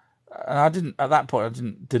teacher, and I didn't at that point.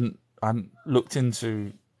 I hadn't looked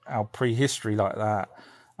into our prehistory like that.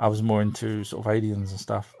 I was more into sort of aliens and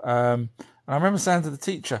stuff. And I remember saying to the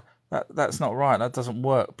teacher, that's not right. That doesn't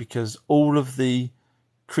work, because all of the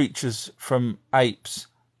creatures from apes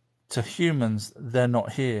to humans, they're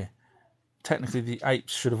not here. Technically, the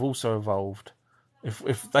apes should have also evolved.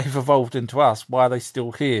 If they've evolved into us, why are they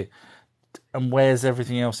still here? And where's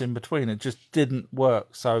everything else in between? It just didn't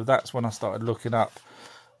work. So that's when I started looking up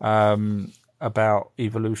about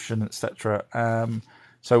evolution, etc.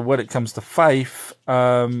 So when it comes to faith,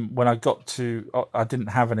 when I got to, I didn't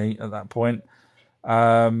have any at that point,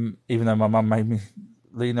 even though my mum made me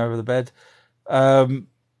lean over the bed. But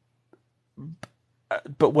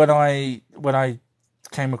when I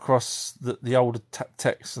came across the older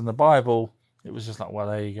texts in the Bible, it was just like, well,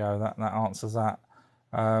 there you go, that answers that.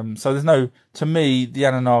 So there's no, to me, the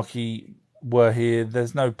Anunnaki were here.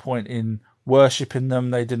 There's no point in worshipping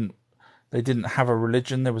them. They didn't have a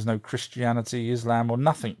religion. There was no Christianity, Islam, or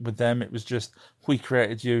nothing with them. It was just, we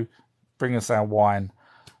created you, bring us our wine,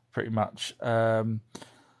 pretty much.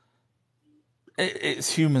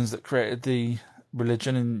 It's humans that created the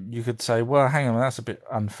religion, and you could say, well, hang on, that's a bit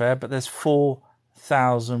unfair, but there's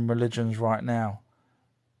 4,000 religions right now.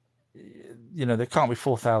 There can't be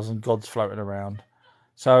 4,000 gods floating around.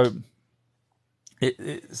 So,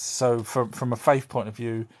 so from a faith point of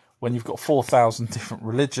view, when you've got 4,000 different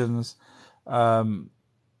religions, you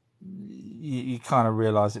kind of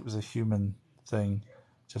realise it was a human thing.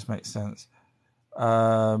 Just makes sense.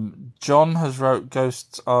 John has wrote,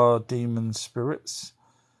 "Ghosts are demon spirits."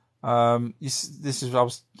 Forgive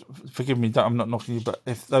me, I'm not knocking you, but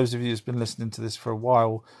if those of you who's been listening to this for a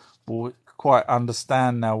while will quite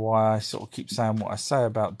understand now why I sort of keep saying what I say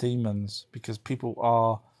about demons, because people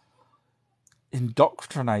are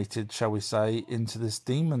indoctrinated, shall we say, into this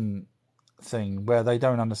demon thing where they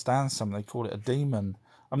don't understand something. They call it a demon.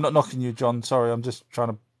 I'm not knocking you, John. Sorry, I'm just trying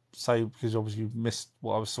to say, because obviously you missed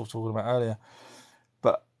what I was sort of talking about earlier.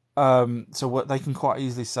 But so what they can quite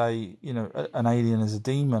easily say, an alien is a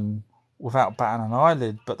demon without batting an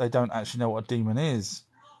eyelid, but they don't actually know what a demon is,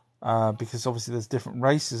 because obviously there's different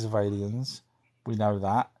races of aliens. We know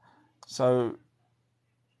that. So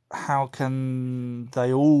how can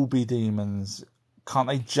they all be demons? Can't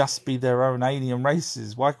they just be their own alien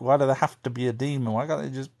races? Why do they have to be a demon? Why can't they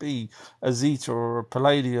just be a Zeta or a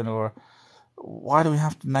Palladian? Or why do we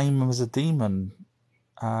have to name them as a demon?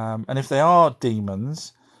 And if they are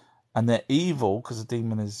demons and they're evil, because a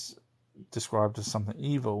demon is described as something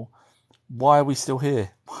evil, why are we still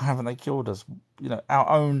here? Why haven't they killed us? Our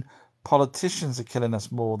own politicians are killing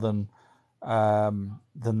us more than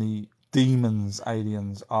the demons,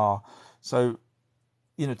 aliens are. So,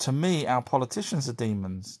 to me, our politicians are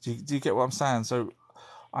demons. Do you get what I'm saying? So,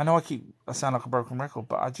 I know I sound like a broken record,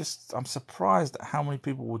 but I'm surprised at how many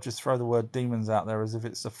people will just throw the word demons out there as if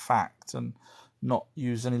it's a fact and not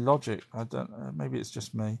use any logic. I don't. Maybe it's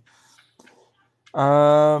just me.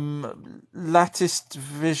 Latest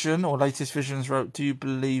Visions wrote, "Do you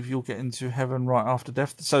believe you'll get into heaven right after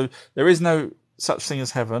death?" So there is no such thing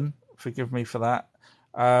as heaven. Forgive me for that.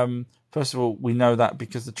 First of all, we know that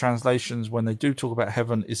because the translations, when they do talk about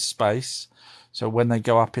heaven, is space. So when they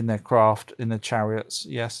go up in their craft, in their chariots,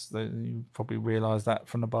 yes, you probably realise that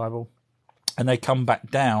from the Bible, and they come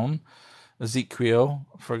back down, Ezekiel,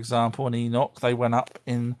 for example, and Enoch, they went up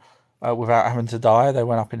in without having to die. They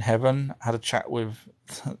went up in heaven, had a chat with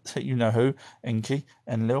you know who,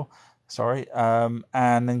 Enlil, sorry, and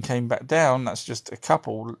then came back down. That's just a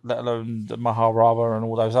couple, let alone the Mahabharata and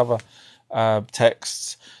all those other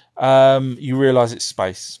texts. You realise it's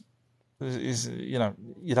space.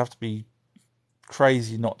 You'd have to be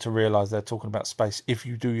crazy not to realise they're talking about space if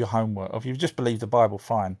you do your homework. If you just believe the Bible,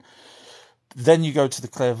 fine. Then you go to the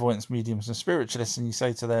clairvoyants, mediums, and spiritualists, and you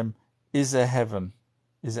say to them, "Is there heaven?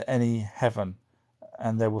 Is there any heaven?"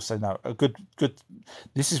 And they will say no. A good.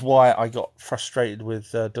 This is why I got frustrated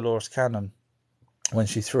with Dolores Cannon when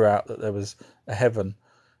she threw out that there was a heaven.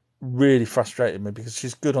 Really frustrated me because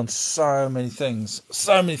she's good on so many things,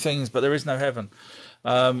 but there is no heaven.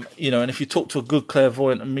 And if you talk to a good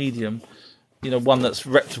clairvoyant and medium, one that's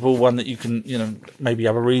reputable, one that you can, maybe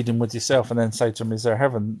have a reading with yourself and then say to them, "Is there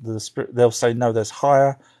heaven?" They'll say, "No, there's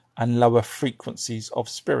higher and lower frequencies of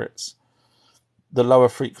spirits. The lower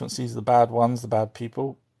frequencies, the bad ones, the bad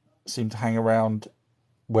people, seem to hang around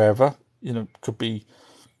wherever, could be,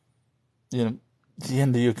 the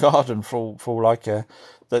end of your garden for all I care.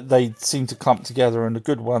 That they seem to clump together, and the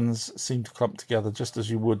good ones seem to clump together just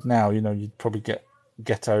as you would now. You'd probably get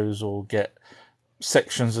ghettos or get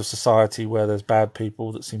sections of society where there's bad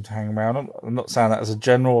people that seem to hang around. I'm not saying that as a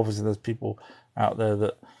general. Obviously, there's people out there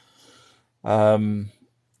that are,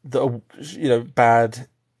 bad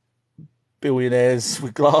billionaires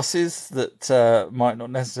with glasses that might not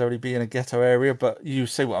necessarily be in a ghetto area, but you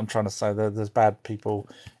see what I'm trying to say. There's bad people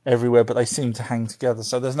everywhere, but they seem to hang together.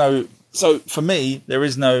 So for me, there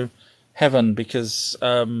is no heaven because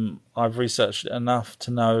I've researched it enough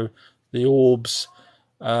to know the orbs.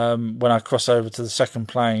 When I cross over to the second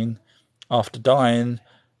plane after dying,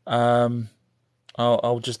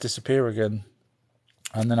 I'll just disappear again,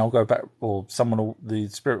 and then I'll go back, or the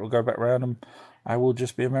spirit will go back round, and I will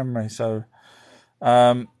just be a memory. So,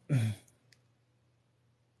 Hannah's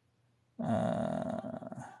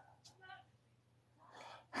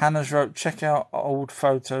wrote, "Check out old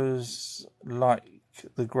photos like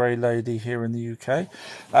the Grey Lady here in the UK."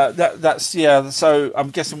 That's yeah. So I'm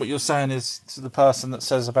guessing what you're saying is to the person that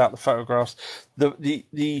says about the photographs.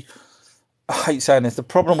 The I hate saying this. The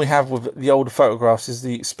problem we have with the older photographs is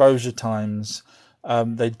the exposure times.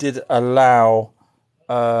 They did allow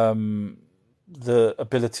the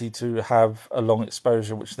ability to have a long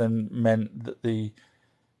exposure, which then meant that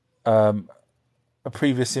a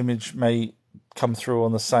previous image may come through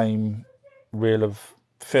on the same reel of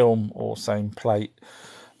film or same plate.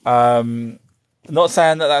 Not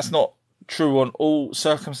saying that that's not true on all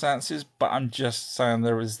circumstances, but I'm just saying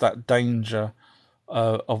there is that danger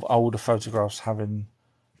of older photographs having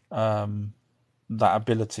that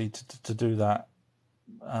ability to do that.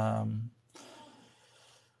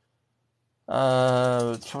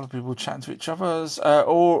 Probably people chatting to each other.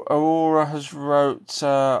 Aurora has wrote,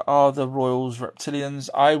 "Are the royals reptilians?"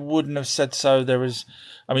 I wouldn't have said so.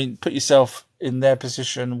 Put yourself in their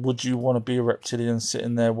position. Would you want to be a reptilian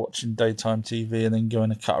sitting there watching daytime TV and then going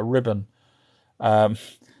to cut a ribbon?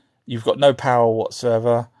 You've got no power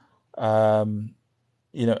whatsoever, and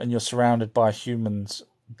you're surrounded by humans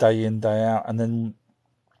day in, day out. And then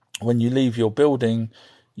when you leave your building,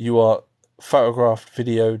 you are photographed,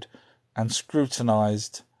 videoed, and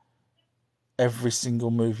scrutinized every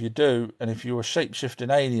single move you do. And if you're a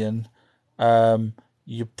shape-shifting alien,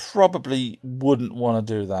 you probably wouldn't want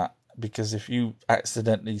to do that, because if you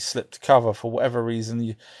accidentally slipped cover for whatever reason,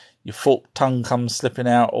 your forked tongue comes slipping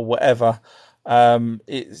out or whatever,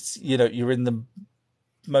 it's you're in the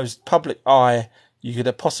most public eye you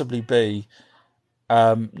could possibly be.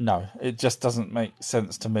 No, it just doesn't make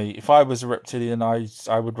sense to me. If I was a reptilian, I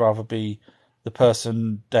would rather be the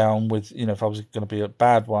person down with, if I was going to be a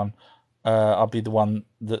bad one, I'd be the one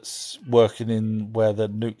that's working in where the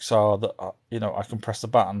nukes are, that I can press a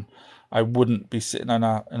button. I wouldn't be sitting in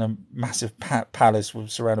a massive palace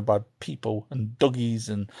surrounded by people and doggies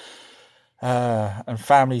and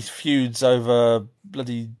family feuds over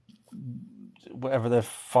bloody whatever they're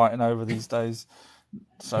fighting over these days.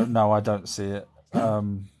 So no, I don't see it.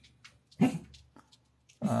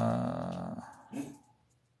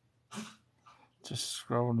 Just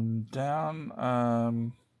scrolling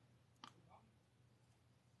down.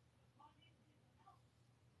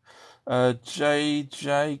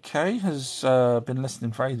 JJK has been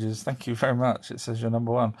listening for ages. Thank you very much. It says you're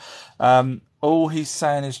number one. All he's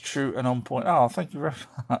saying is true and on point. Oh, thank you very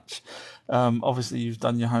much. Obviously, you've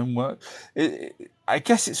done your homework. I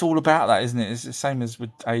guess it's all about that, isn't it? It's the same as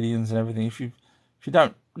with aliens and everything. If you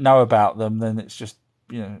don't know about them, then it's just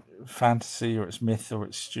fantasy, or it's myth, or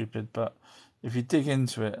it's stupid. But if you dig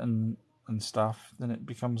into it and and stuff, then it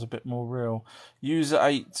becomes a bit more real. User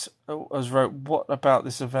 8 has wrote, what about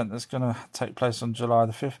this event that's going to take place on July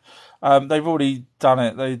the 5th? They've already done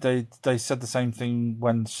it. They said the same thing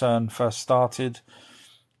when CERN first started.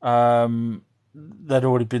 It had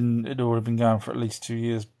already been going for at least 2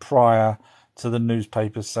 years prior to the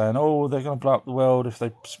newspapers saying, oh, they're going to blow up the world if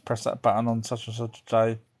they press that button on such and such a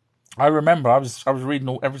day. I remember I was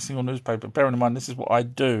reading every single newspaper. Bearing in mind, this is what I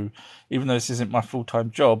do, even though this isn't my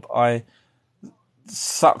full-time job. I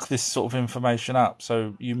suck this sort of information up.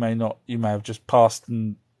 So you may have just passed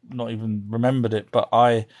and not even remembered it, but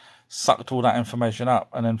I sucked all that information up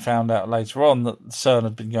and then found out later on that CERN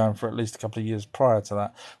had been going for at least a couple of years prior to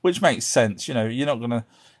that, which makes sense. You know, you're not going to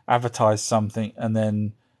advertise something and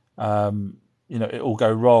then it will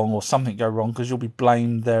go wrong or something go wrong, because you'll be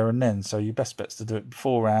blamed there and then. So your best bet's to do it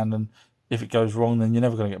beforehand, and if it goes wrong, then you're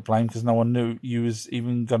never going to get blamed because no one knew you was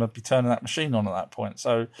even going to be turning that machine on at that point.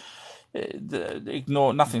 So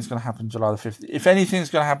ignore, nothing's going to happen July the 5th. If anything's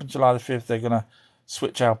going to happen July the 5th, they're going to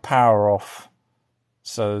switch our power off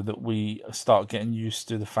so that we start getting used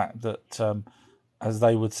to the fact that, as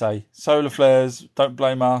they would say, solar flares, don't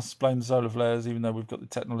blame us, blame the solar flares, even though we've got the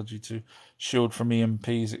technology to shield from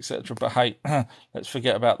EMPs, etc. But hey, let's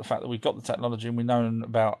forget about the fact that we've got the technology and we've known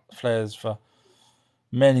about flares for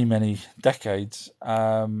many, many decades.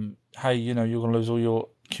 Hey, you're going to lose all your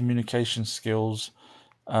communication skills.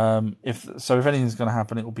 If anything's going to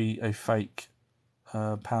happen, it will be a fake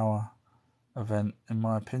power event, in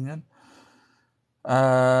my opinion.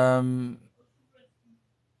 Bearing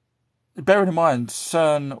in mind,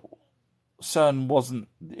 CERN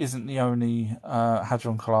isn't the only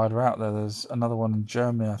hadron collider out there. There's another one in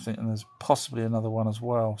Germany, I think, and there's possibly another one as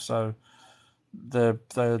well. So they're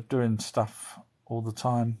doing stuff all the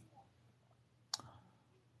time.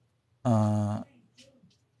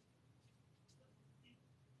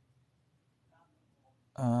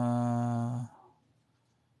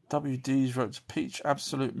 WD's wrote to Peach,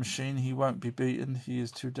 absolute machine. He won't be beaten. He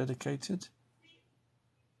is too dedicated.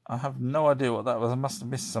 I have no idea what that was. I must have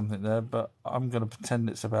missed something there, but I'm going to pretend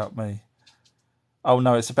it's about me. Oh,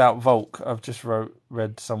 no, it's about Volk. I've just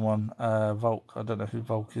read someone, Volk. I don't know who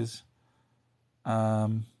Volk is. But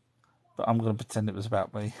I'm going to pretend it was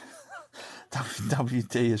about me.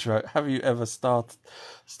 WD has wrote, have you ever started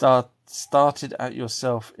at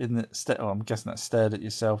yourself in the... I'm guessing that stared at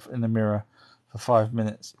yourself in the mirror for 5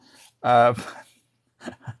 minutes. I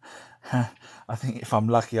think if I'm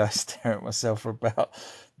lucky, I stare at myself for about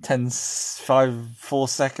 4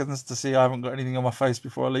 seconds to see I haven't got anything on my face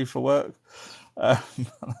before I leave for work.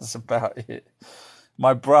 That's about it.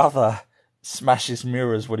 My brother smashes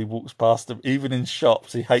mirrors when he walks past them, even in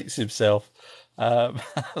shops. He hates himself.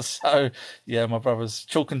 So, yeah, my brother's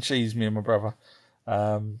chalk and cheese, me and my brother.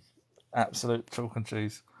 Absolute chalk and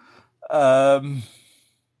cheese.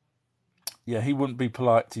 Yeah, he wouldn't be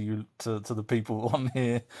polite to you, to the people on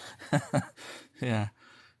here. Yeah.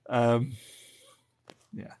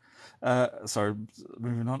 Sorry,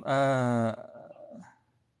 moving on.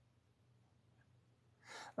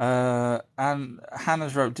 And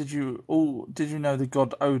Hannah's wrote, did you know the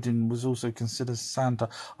god Odin was also considered Santa?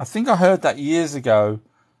 I think I heard that years ago.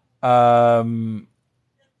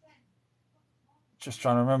 Just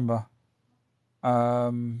trying to remember.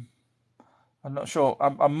 I'm not sure.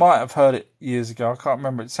 I might have heard it years ago. I can't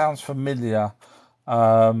remember. It sounds familiar.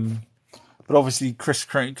 But obviously, Kris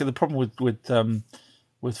Kringle. The problem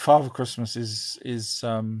with Father Christmas is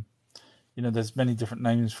there's many different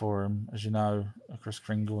names for him, as you know, Kris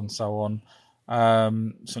Kringle and so on,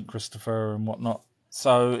 St. Christopher and whatnot.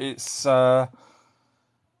 So it's it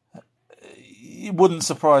wouldn't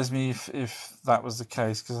surprise me if that was the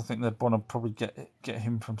case, because I think they'd want to probably get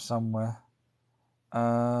him from somewhere.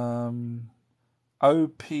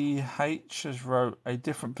 OPH has wrote, a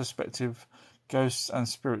different perspective. Ghosts and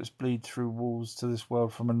spirits bleed through walls to this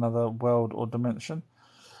world from another world or dimension.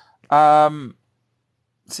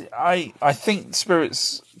 See, I think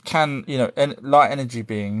spirits can, light energy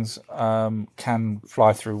beings can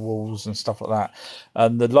fly through walls and stuff like that.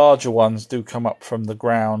 And the larger ones do come up from the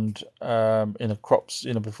ground in a crops,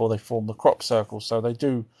 before they form the crop circle. So they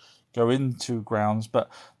do go into grounds. But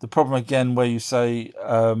the problem again, where you say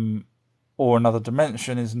or another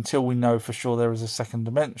dimension, is until we know for sure there is a second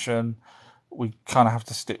dimension, we kind of have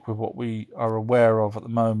to stick with what we are aware of at the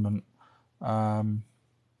moment.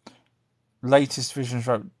 Latest Visions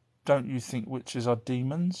wrote, don't you think witches are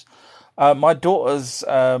demons? My daughter's,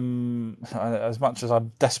 as much as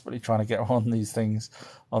I'm desperately trying to get on these things,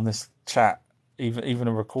 on this chat, even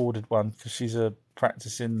a recorded one, because she's a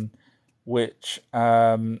practicing witch,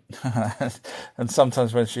 and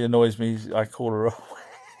sometimes when she annoys me, I call her a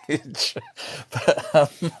language.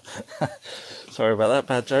 But sorry about that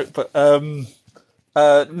bad joke. But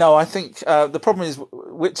no, I think the problem is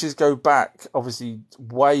witches go back, obviously,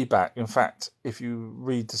 way back. In fact, if you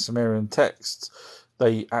read the Sumerian texts,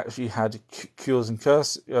 they actually had cures and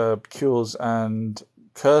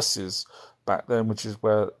curses back then, which is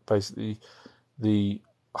where basically the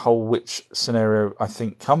whole witch scenario, I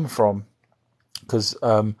think, come from. Because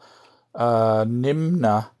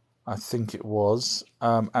Nimna, I think it was,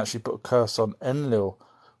 actually put a curse on Enlil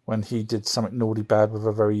when he did something naughty bad with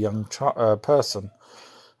a very young person.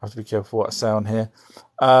 I have to be careful what I say on here.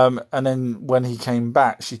 And then when he came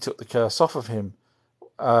back, she took the curse off of him.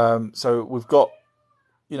 So we've got,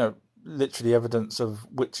 literally evidence of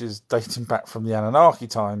witches dating back from the Anunnaki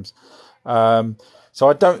times. So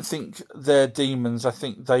I don't think they're demons. I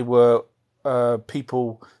think they were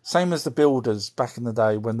people, same as the builders back in the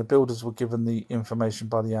day, when the builders were given the information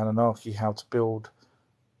by the Anunnaki how to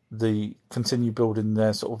continue building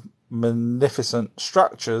their sort of magnificent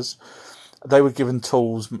structures. They were given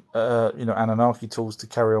tools, Anunnaki tools to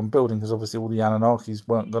carry on building, because obviously all the Anunnakis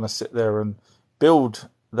weren't going to sit there and build.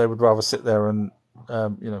 They would rather sit there and,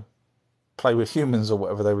 play with humans or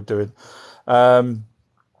whatever they were doing.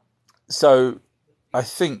 So I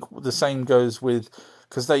think the same goes with,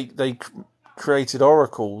 because they created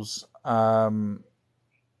oracles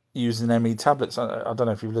using ME tablets. I don't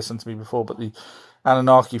know if you've listened to me before, but the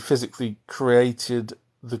Anunnaki physically created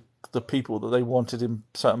the people that they wanted in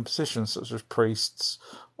certain positions, such as priests,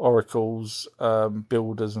 oracles,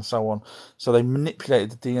 builders, and so on. So they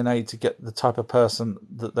manipulated the DNA to get the type of person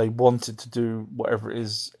that they wanted to do whatever it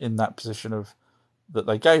is in that position that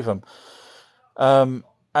they gave them.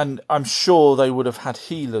 And I'm sure they would have had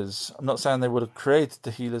healers. I'm not saying they would have created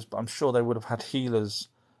the healers, but I'm sure they would have had healers,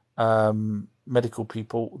 medical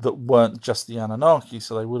people that weren't just the Anunnaki.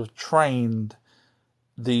 So they would have trained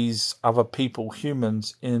these other people,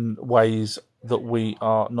 humans, in ways that we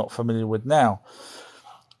are not familiar with now.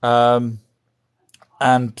 And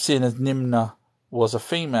seeing as Nimna was a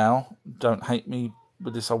female, don't hate me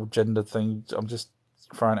with this whole gender thing, I'm just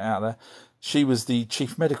throwing it out there. She was the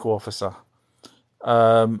chief medical officer.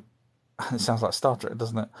 It sounds like Star Trek,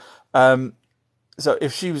 doesn't it? So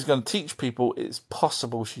if she was going to teach people, it's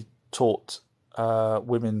possible she taught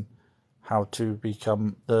women how to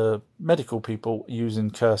become the medical people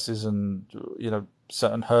using curses and,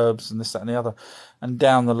 certain herbs and this, that, and the other. And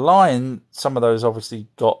down the line, some of those obviously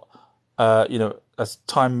got, as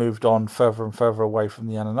time moved on further and further away from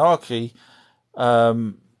the Anunnaki,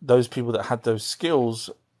 those people that had those skills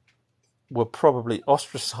were probably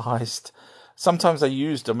ostracized. Sometimes they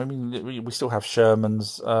used them. I mean, we still have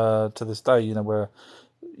shamans to this day, where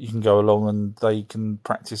you can go along and they can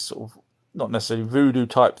practice sort of, not necessarily voodoo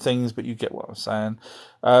type things, but you get what I'm saying.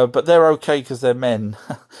 But they're okay because they're men.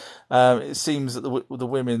 It seems that the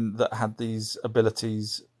women that had these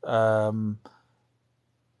abilities seem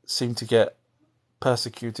to get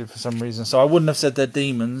persecuted for some reason. So I wouldn't have said they're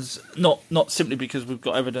demons, not simply because we've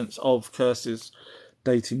got evidence of curses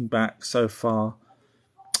dating back so far.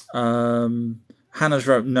 Hannah's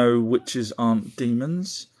wrote, no, witches aren't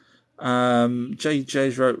demons.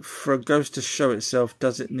 JJ's wrote, for a ghost to show itself,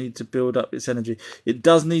 does it need to build up its energy? It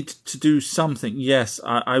does need to do something. Yes,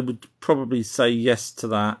 I would probably say yes to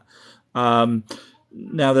that.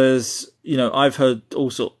 Now there's, I've heard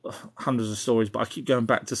also hundreds of stories, but I keep going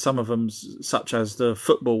back to some of them, such as the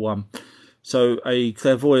football one. So a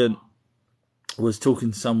clairvoyant was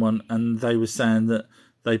talking to someone and they were saying that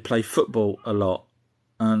they play football a lot.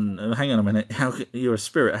 And hang on a minute, you're a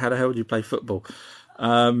spirit, how the hell do you play football?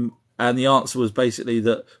 And the answer was basically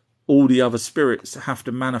that all the other spirits have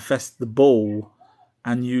to manifest the ball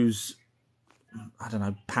and use, I don't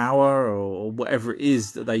know, power or whatever it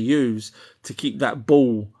is that they use to keep that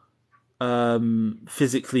ball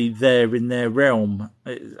physically there in their realm.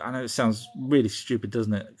 I know it sounds really stupid,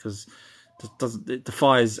 doesn't it? Because it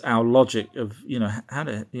defies our logic of, how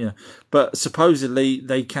to, but supposedly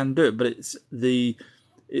they can do it, but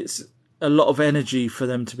it's a lot of energy for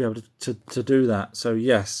them to be able to do that. So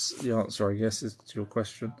yes, the answer, I guess, is to your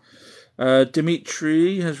question.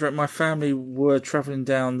 Dimitri has written, my family were travelling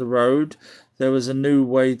down the road. There was a new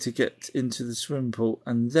way to get into the swimming pool,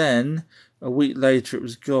 and then a week later it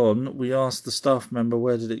was gone. We asked the staff member,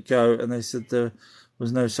 where did it go? And they said there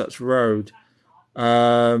was no such road.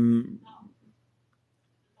 I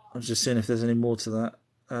was just seeing if there's any more to that.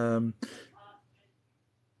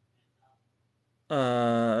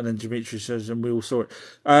 And then Dimitri says, and we all saw it.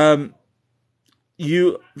 That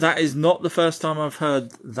is not the first time I've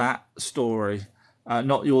heard that story.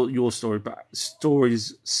 Not your story, but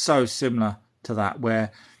stories so similar to that,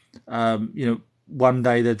 where one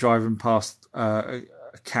day they're driving past a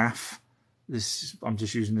calf. I'm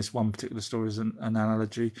just using this one particular story as an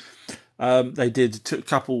analogy. Took a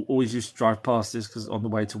couple always used to drive past this because on the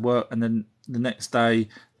way to work, and then the next day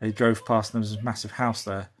they drove past and there was a massive house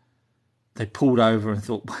there. They pulled over and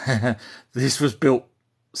thought, this was built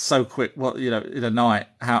so quick. What, in a night?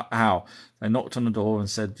 How? They knocked on the door and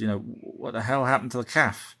said, what the hell happened to the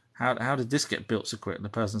calf? How did this get built so quick? And the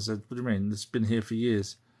person said, what do you mean? It's been here for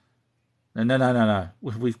years. No.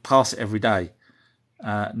 We pass it every day.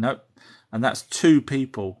 Nope. And that's two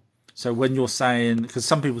people. So when you're saying, because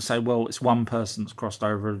some people say, well, it's one person that's crossed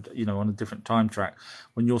over, on a different time track.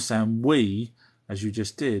 When you're saying we, as you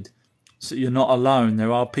just did, so you're not alone.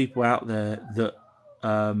 There are people out there that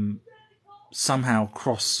somehow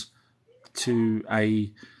cross to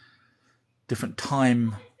a different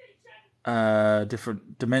time,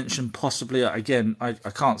 different dimension, possibly. Again, I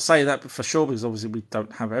can't say that for sure because obviously we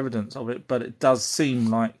don't have evidence of it, but it does seem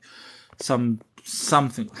like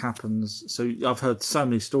something happens. So I've heard so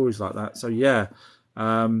many stories like that. So yeah,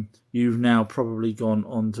 you've now probably gone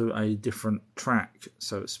onto a different track,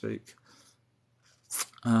 so to speak.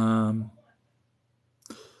 Metal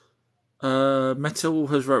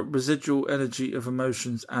has wrote, residual energy of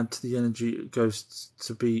emotions add to the energy it goes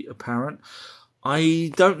to be apparent.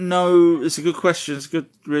 I don't know. It's a good question. It's a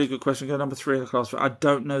really good question. Go number 3 in the class. I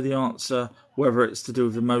don't know the answer whether it's to do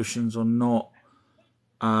with emotions or not.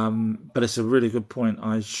 But it's a really good point.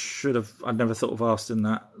 I'd never thought of asking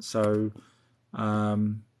that. So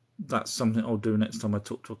that's something I'll do next time I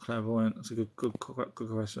talk to a clairvoyant. It's a good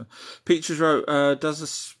question. Peaches wrote, does a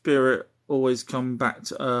spirit always come back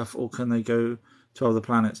to Earth or can they go to other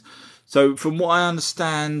planets? So from what I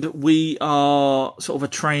understand, we are sort of a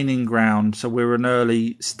training ground. So we're an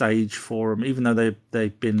early stage for them, even though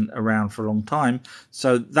they've been around for a long time.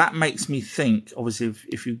 So that makes me think, obviously,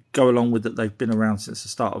 if you go along with that, they've been around since the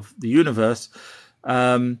start of the universe.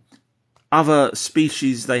 Other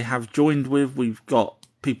species they have joined with, we've got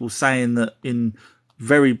people saying that in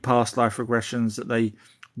very past life regressions that they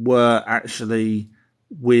were actually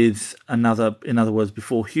with another, in other words,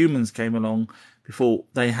 before humans came along, before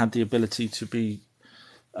they had the ability to be,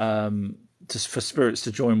 for spirits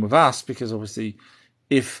to join with us, because obviously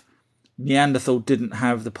if Neanderthal didn't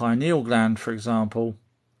have the pineal gland, for example,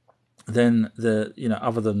 then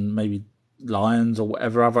other than maybe lions or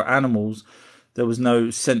whatever other animals, there was no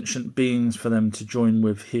sentient beings for them to join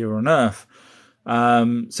with here on Earth.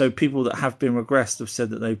 So people that have been regressed have said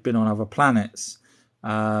that they've been on other planets.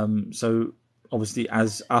 So obviously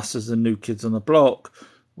as the new kids on the block,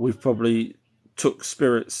 we've probably took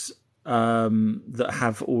spirits that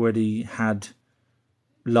have already had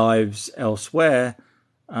lives elsewhere,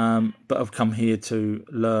 but have come here to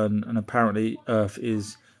learn. And apparently Earth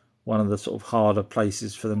is one of the sort of harder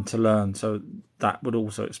places for them to learn. So that would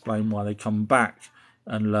also explain why they come back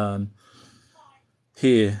and learn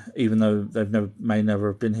here, even though may never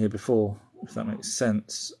have been here before, if that makes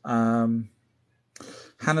sense.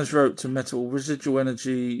 Hannah's wrote to Metal, residual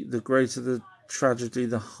energy, the greater the tragedy,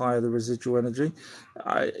 the higher the residual energy.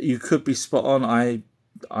 You could be spot on. I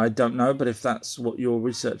don't know, but if that's what your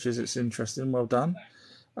research is, it's interesting. Well done.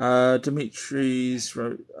 Dimitri's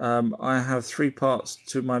wrote, I have 3 parts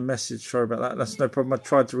to my message. Sorry about that. That's no problem. I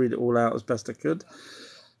tried to read it all out as best I could.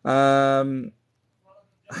 Hannah's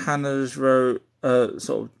wrote, sort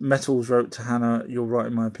of Metals wrote to Hannah, you're right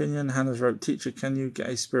in my opinion. Hannah's wrote, teacher, can you get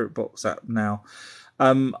a spirit box app now?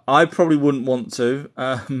 I probably wouldn't want to.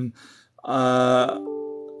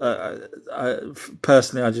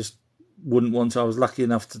 Personally, I just wouldn't want to. I was lucky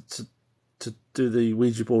enough to do the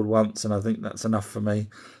Ouija board once, and I think that's enough for me.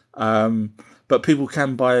 But people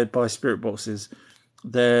can buy spirit boxes.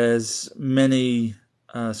 There's many.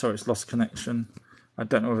 Sorry, it's lost connection. I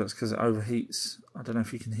don't know if it's because it overheats. I don't know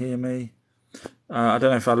if you can hear me. I don't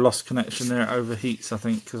know if I lost connection there. It overheats, I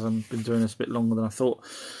think, because I've been doing this a bit longer than I thought.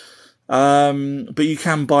 But you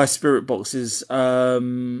can buy spirit boxes. I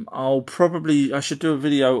should do a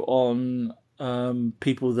video on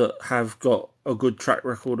people that have got a good track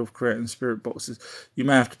record of creating spirit boxes. You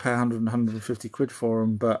may have to pay 100 and 150 quid for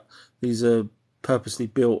them, but these are purposely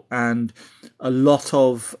built, and a lot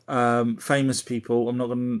of famous people, I'm not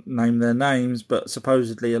going to name their names, but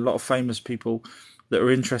supposedly a lot of famous people that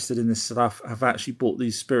are interested in this stuff have actually bought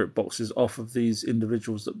these spirit boxes off of these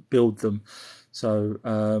individuals that build them. So,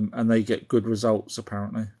 and they get good results,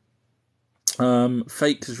 apparently.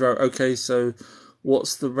 Fake has wrote, okay, so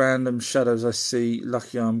what's the random shadows I see?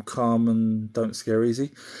 Lucky I'm calm and don't scare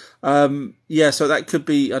easy. Yeah, so that could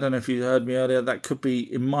be, I don't know if you heard me earlier, that could be,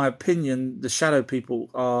 in my opinion, the shadow people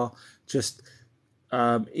are just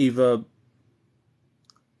either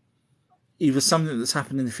either something that's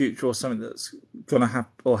happened in the future or something that's going to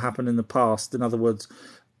happen in the past. In other words,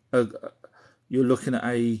 you're looking at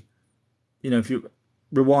if you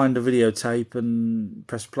rewind a videotape and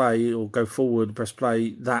press play, or go forward, press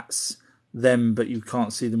play, that's them, but you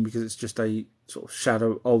can't see them because it's just a sort of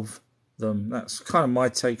shadow of them. That's kind of my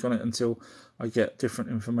take on it until I get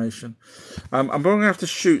different information. I'm probably going to have to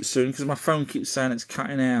shoot soon because my phone keeps saying it's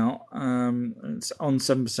cutting out. It's on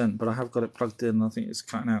 7%, but I have got it plugged in and I think it's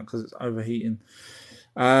cutting out because it's overheating.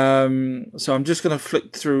 So I'm just going to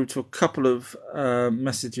flick through to a couple of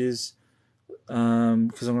messages because I'm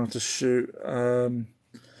going to have to shoot.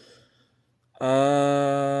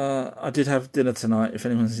 I did have dinner tonight, if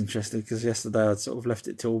anyone's interested, because yesterday I'd sort of left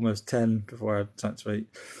it till almost 10 before I had time to eat,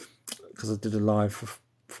 because I did a live for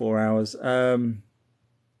 4 hours.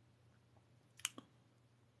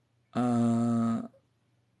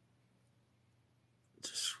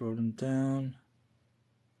 Just scrolling down.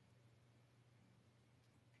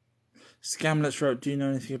 Scamlets wrote, do you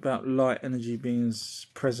know anything about light energy beings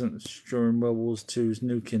present during World War II's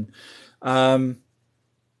nuking?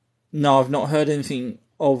 No, I've not heard anything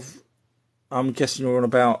of. I'm guessing you're on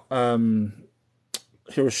about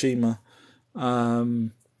Hiroshima.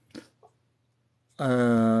 I've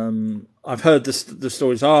heard the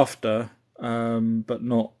stories after, but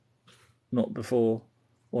not before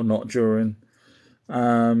or not during.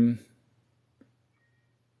 Hannah's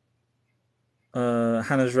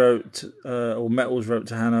wrote, or Metals wrote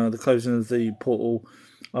to Hannah, the closing of the portal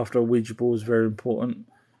after a Ouija board is very important.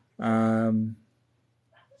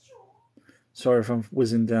 Sorry if I'm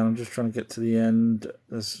whizzing down, I'm just trying to get to the end.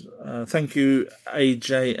 Thank you,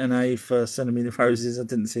 AJ and A, for sending me the roses. I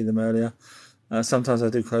didn't see them earlier. Sometimes I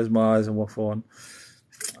do close my eyes and waffle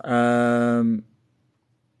on.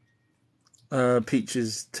 Peach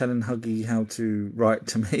is telling Huggy how to write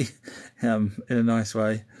to me in a nice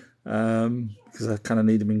way, because I kind of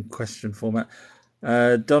need him in question format.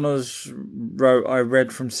 Donna's wrote, I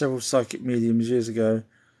read from several psychic mediums years ago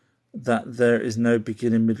that there is no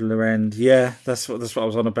beginning, middle, or end. Yeah, that's what I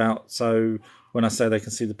was on about. So when I say they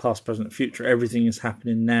can see the past, present, and future, everything is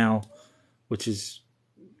happening now, which is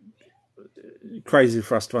crazy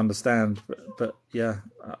for us to understand. But yeah,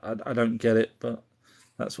 I don't get it, but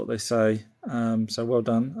that's what they say. So well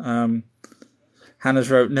done. Hannah's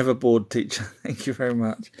wrote, never bored, teacher. Thank you very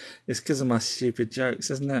much. It's because of my stupid jokes,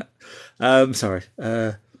 isn't it? Sorry.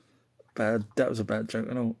 That was a bad joke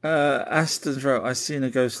and all. Aston's wrote, I seen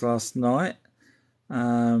a ghost last night,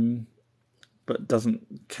 but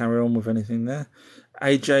doesn't carry on with anything there.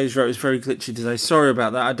 AJ's wrote, it's very glitchy today. Sorry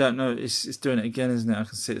about that. I don't know. It's doing it again, isn't it? I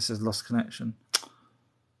can see it says lost connection.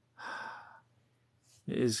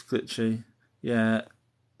 It is glitchy. Yeah.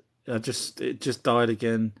 It just died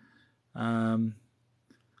again.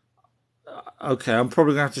 Okay, I'm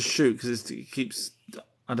probably gonna have to shoot because it keeps.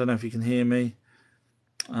 I don't know if you can hear me.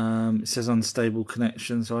 It says unstable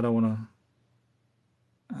connection, so I don't want to.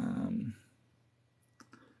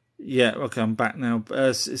 Yeah, okay, I'm back now.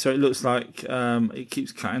 So it looks like it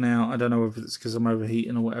keeps cutting out. I don't know if it's because I'm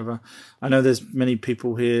overheating or whatever. I know there's many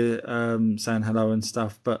people here saying hello and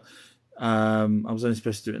stuff, but I was only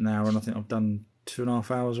supposed to do it an hour, and I think I've done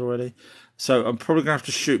 2.5 hours already. So I'm probably gonna have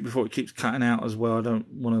to shoot before it keeps cutting out as well. I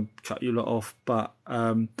don't want to cut you lot off, but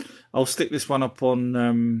I'll stick this one up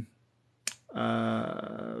on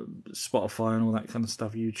Spotify and all that kind of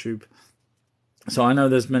stuff, YouTube. So I know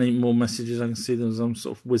there's many more messages. I can see them as I'm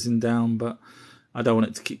sort of whizzing down, but I don't want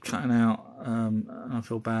it to keep cutting out, and I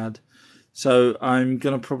feel bad. So I'm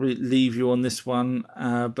going to probably leave you on this one,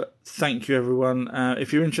 but thank you, everyone.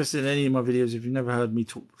 If you're interested in any of my videos, if you've never heard me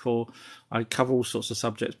talk before, I cover all sorts of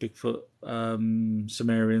subjects, Bigfoot,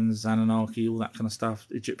 Sumerians, Anunnaki, all that kind of stuff,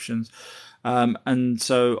 Egyptians. And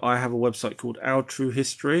so I have a website called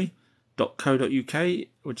OurTrueHistory.co.uk,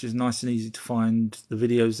 which is nice and easy to find the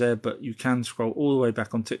videos there, but you can scroll all the way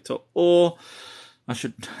back on TikTok, or I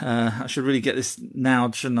should really get this now,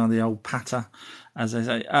 shouldn't I? The old patter, as they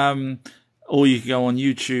say. Or you can go on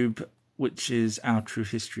YouTube, which is Our True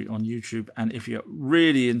History on YouTube. And if you're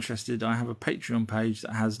really interested, I have a Patreon page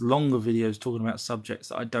that has longer videos talking about subjects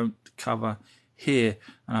that I don't cover here.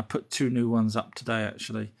 And I put 2 new ones up today,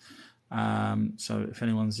 actually. So if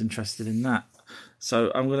anyone's interested in that.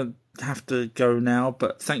 So I'm going to have to go now,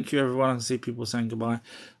 but thank you, everyone. I can see people saying goodbye.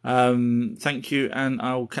 Thank you, and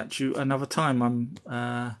I'll catch you another time. I'm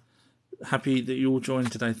happy that you all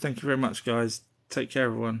joined today. Thank you very much, guys. Take care,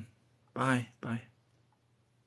 everyone. Bye. Bye.